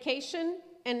Certification,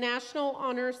 and National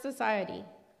Honor Society.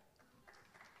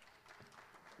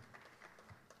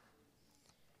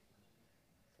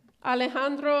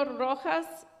 Alejandro Rojas,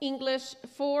 English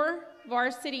 4,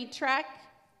 Varsity Track,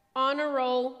 Honor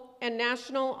Roll, and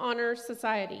National Honor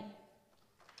Society.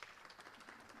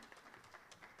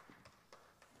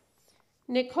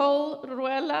 Nicole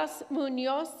Ruelas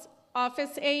Munoz,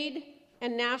 Office Aide,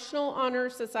 and National Honor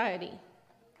Society.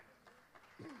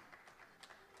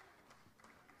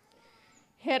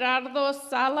 Gerardo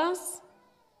Salas,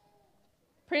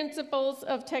 Principles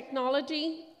of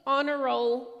Technology, Honor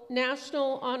Roll,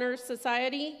 National Honor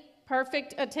Society,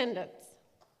 perfect attendance.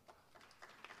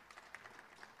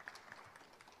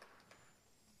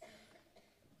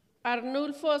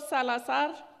 Arnulfo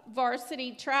Salazar,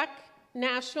 Varsity Track,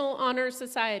 National Honor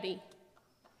Society.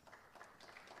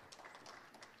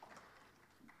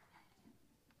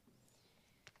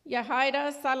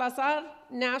 Yahaira Salazar,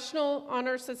 National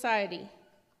Honor Society.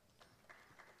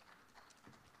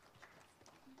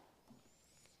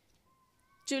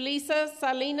 Julissa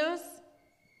Salinas,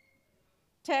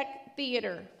 Tech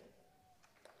Theater.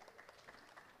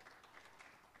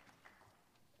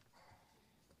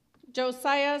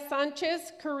 Josiah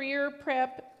Sanchez, Career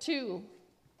Prep 2.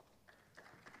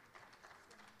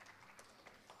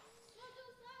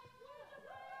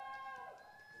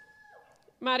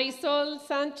 Marisol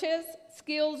Sanchez,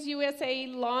 Skills USA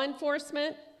Law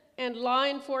Enforcement and Law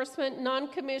Enforcement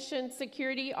Non-Commissioned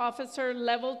Security Officer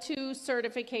Level 2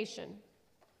 Certification.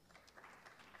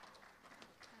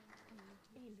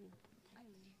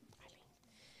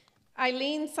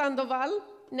 Eileen Sandoval,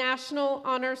 National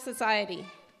Honor Society.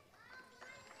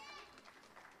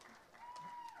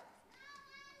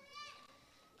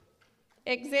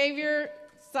 Xavier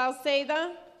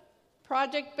Salceda,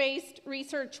 Project-Based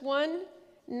Research 1,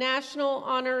 National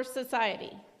Honor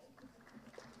Society.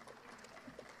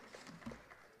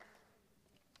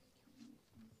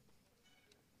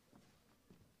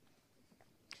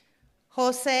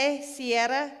 Jose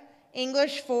Sierra,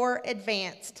 English 4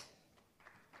 Advanced.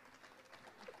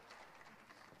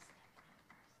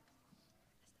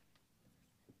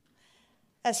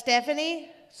 Stephanie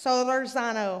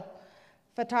Solorzano,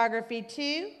 Photography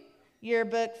 2,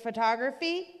 Yearbook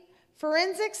Photography,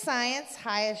 Forensic Science,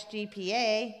 highest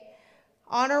GPA,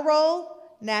 Honor Roll,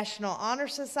 National Honor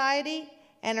Society,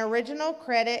 and Original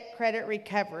Credit, Credit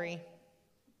Recovery.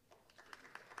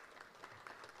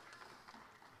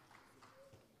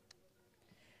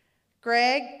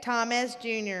 Greg Thomas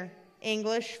Jr.,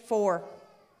 English 4.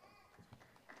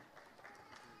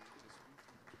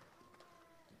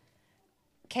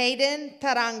 Caden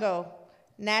Tarango,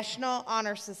 National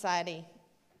Honor Society.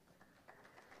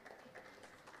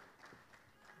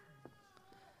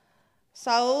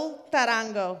 Saul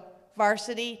Tarango,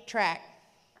 Varsity Track.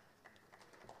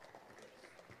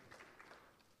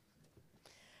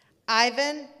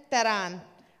 Ivan Taran,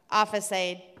 Office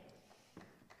Aide.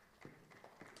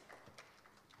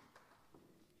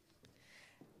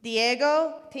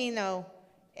 Diego Tino,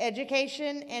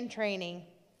 Education and Training.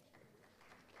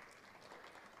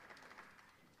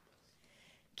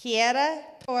 Kiera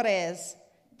Torres,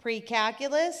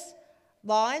 Pre-Calculus,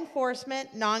 Law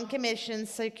Enforcement Non-Commissioned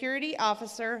Security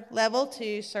Officer, Level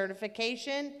 2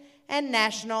 Certification, and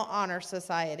National Honor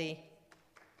Society.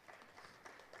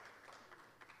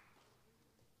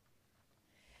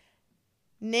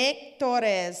 Nick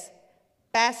Torres,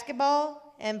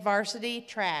 Basketball and Varsity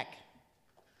Track.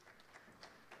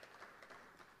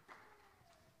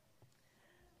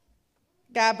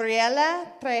 Gabriela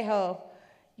Trejo,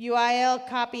 UIL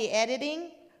Copy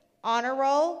Editing, Honor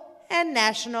Roll, and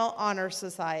National Honor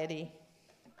Society.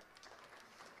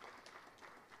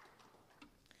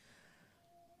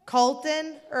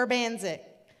 Colton Urbanzik,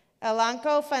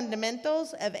 Elanco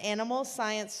Fundamentals of Animal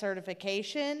Science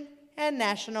Certification and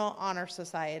National Honor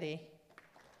Society.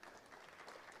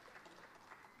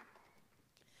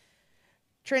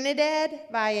 Trinidad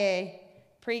Valle,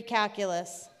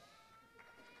 Pre-Calculus.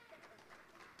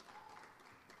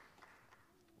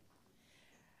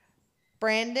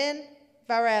 Brandon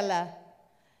Varela,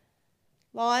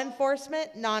 Law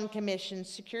Enforcement Non-Commissioned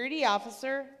Security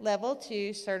Officer, Level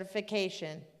 2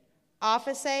 Certification,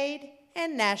 Office Aide,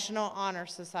 and National Honor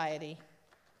Society.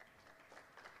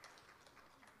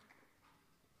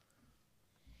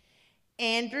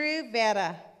 Andrew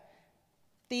Vera,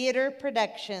 Theater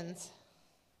Productions.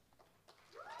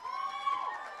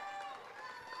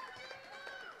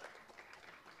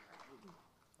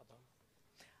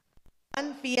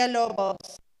 Juan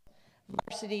Villalobos,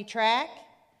 Varsity Track,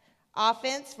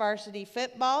 Offense Varsity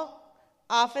Football,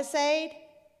 Office Aide,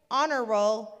 Honor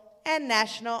Roll, and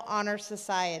National Honor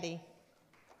Society.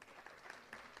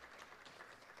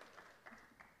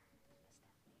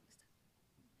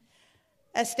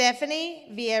 Stephanie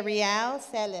Villarreal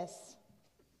Celis,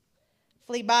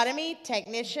 Phlebotomy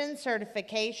Technician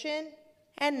Certification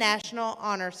and National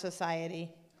Honor Society.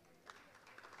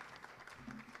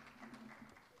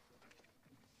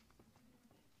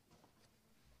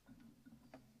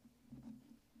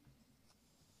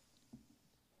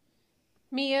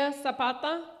 Mia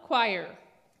Zapata, Choir.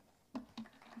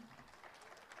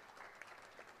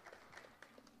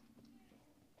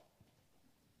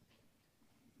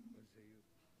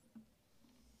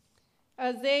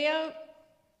 Azea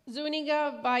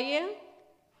Zuniga Valle,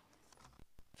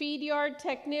 Feed Yard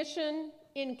Technician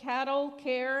in Cattle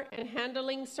Care and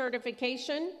Handling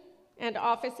Certification and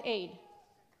Office Aide.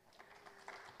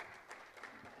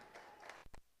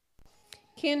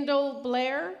 Kendall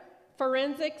Blair,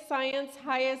 Forensic Science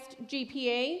highest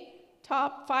GPA,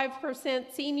 top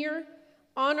 5% senior,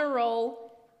 honor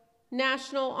roll,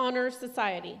 National Honor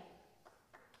Society.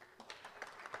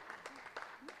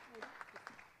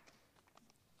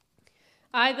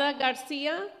 Ida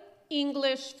Garcia,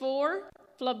 English 4,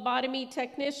 Phlebotomy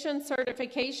Technician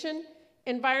Certification,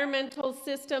 Environmental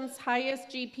Systems highest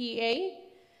GPA,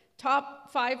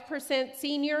 top 5%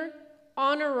 senior,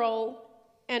 honor roll,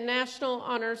 and National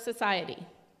Honor Society.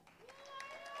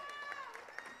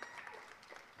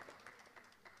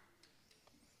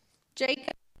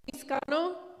 Jacob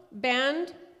Vizcano,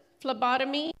 Band,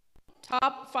 Phlebotomy,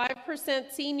 top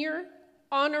 5% senior,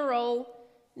 honor roll,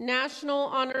 National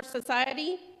Honor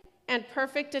Society, and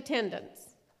perfect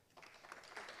attendance.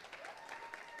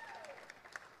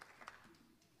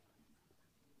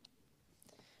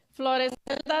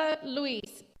 Florescelda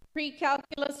Luis,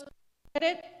 Pre-Calculus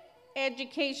Credit,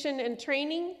 Education and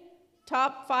Training,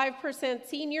 top 5%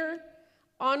 senior,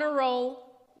 honor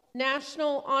roll,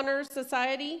 National Honor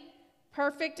Society,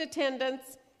 perfect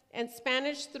attendance, and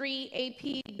Spanish 3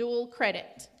 AP dual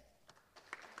credit.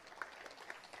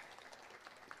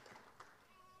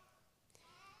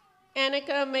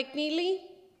 Annika McNeely,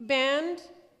 Band,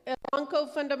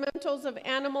 Elanco Fundamentals of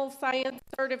Animal Science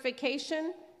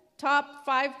Certification, top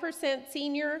 5%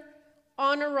 senior,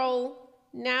 honor roll,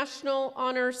 National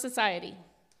Honor Society.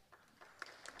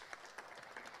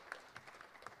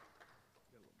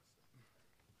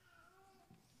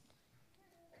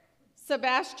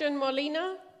 Sebastian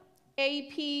Molina,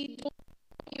 AP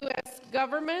U.S.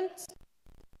 Government,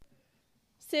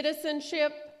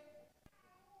 Citizenship,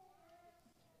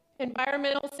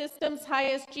 Environmental Systems,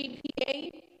 highest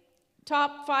GPA,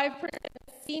 top 5%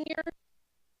 senior.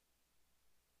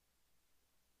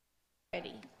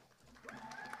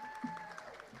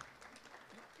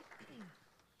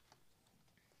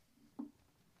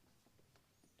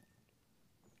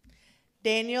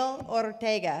 Daniel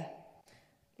Ortega,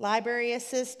 Library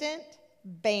Assistant,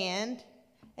 Band,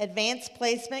 Advanced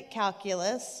Placement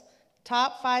Calculus,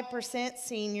 top 5%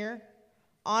 senior,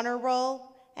 honor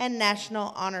roll, and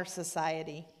National Honor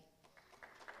Society.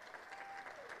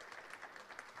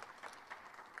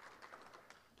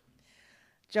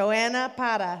 Joanna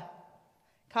Para,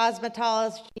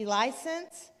 Cosmetology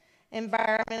License,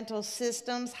 Environmental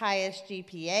Systems, highest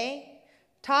GPA,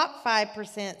 top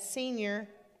 5% senior,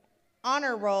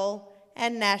 honor roll,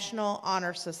 and National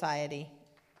Honor Society.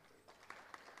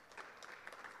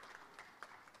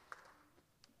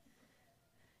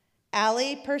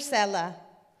 Ali Purcella,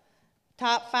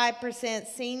 top 5%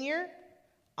 senior,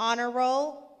 honor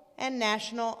roll, and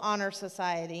National Honor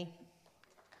Society.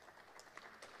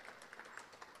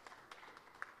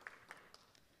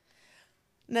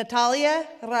 Natalia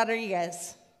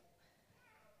Rodriguez,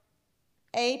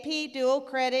 AP Dual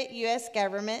Credit U.S.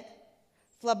 Government,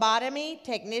 Phlebotomy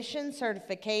Technician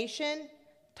Certification,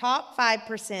 top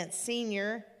 5%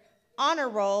 senior, honor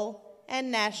roll, and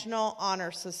National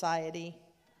Honor Society.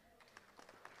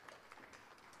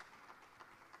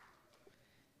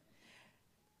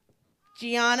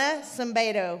 Gianna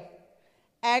Zumbedo,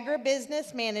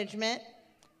 Agribusiness Management,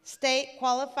 State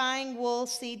Qualifying Wool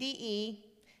CDE,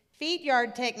 Feed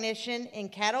Yard Technician in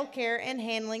Cattle Care and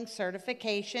Handling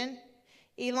Certification,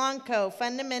 Elanco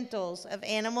Fundamentals of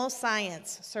Animal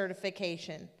Science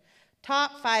Certification,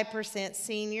 top 5%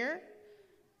 senior,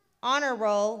 honor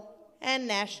roll, and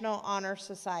National Honor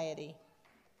Society.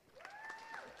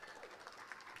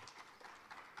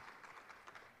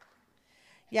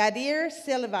 Yadir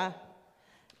Silva,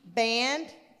 Band,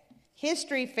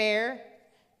 History Fair,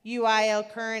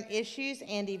 UIL Current Issues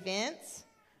and Events,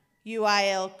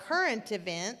 UIL Current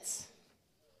Events,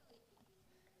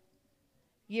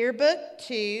 Yearbook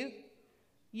 2,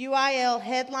 UIL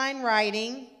Headline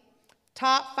Writing,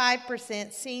 top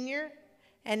 5% senior,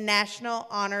 and National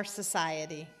Honor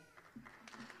Society.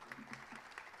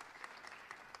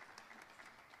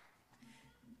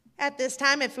 At this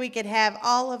time, if we could have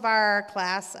all of our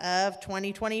class of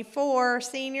 2024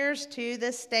 seniors to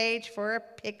the stage for a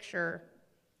picture.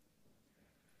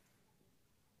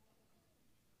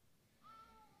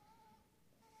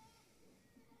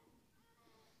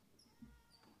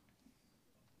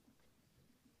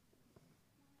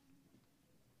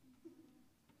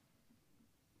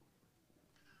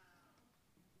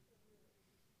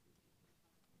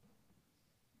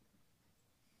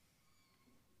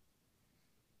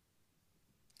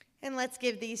 And let's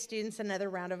give these students another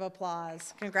round of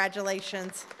applause.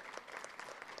 Congratulations.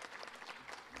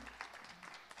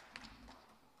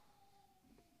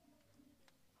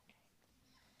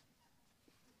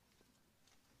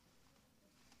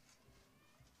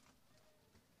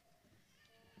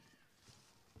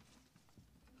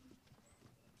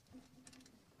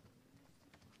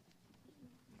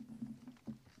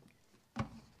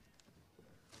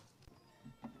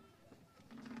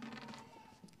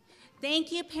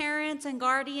 Thank you, parents and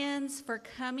guardians, for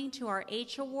coming to our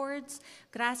H Awards.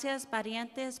 Gracias,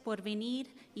 parientes, por venir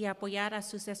y apoyar a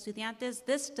sus estudiantes.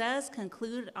 This does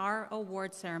conclude our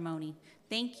award ceremony.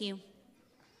 Thank you.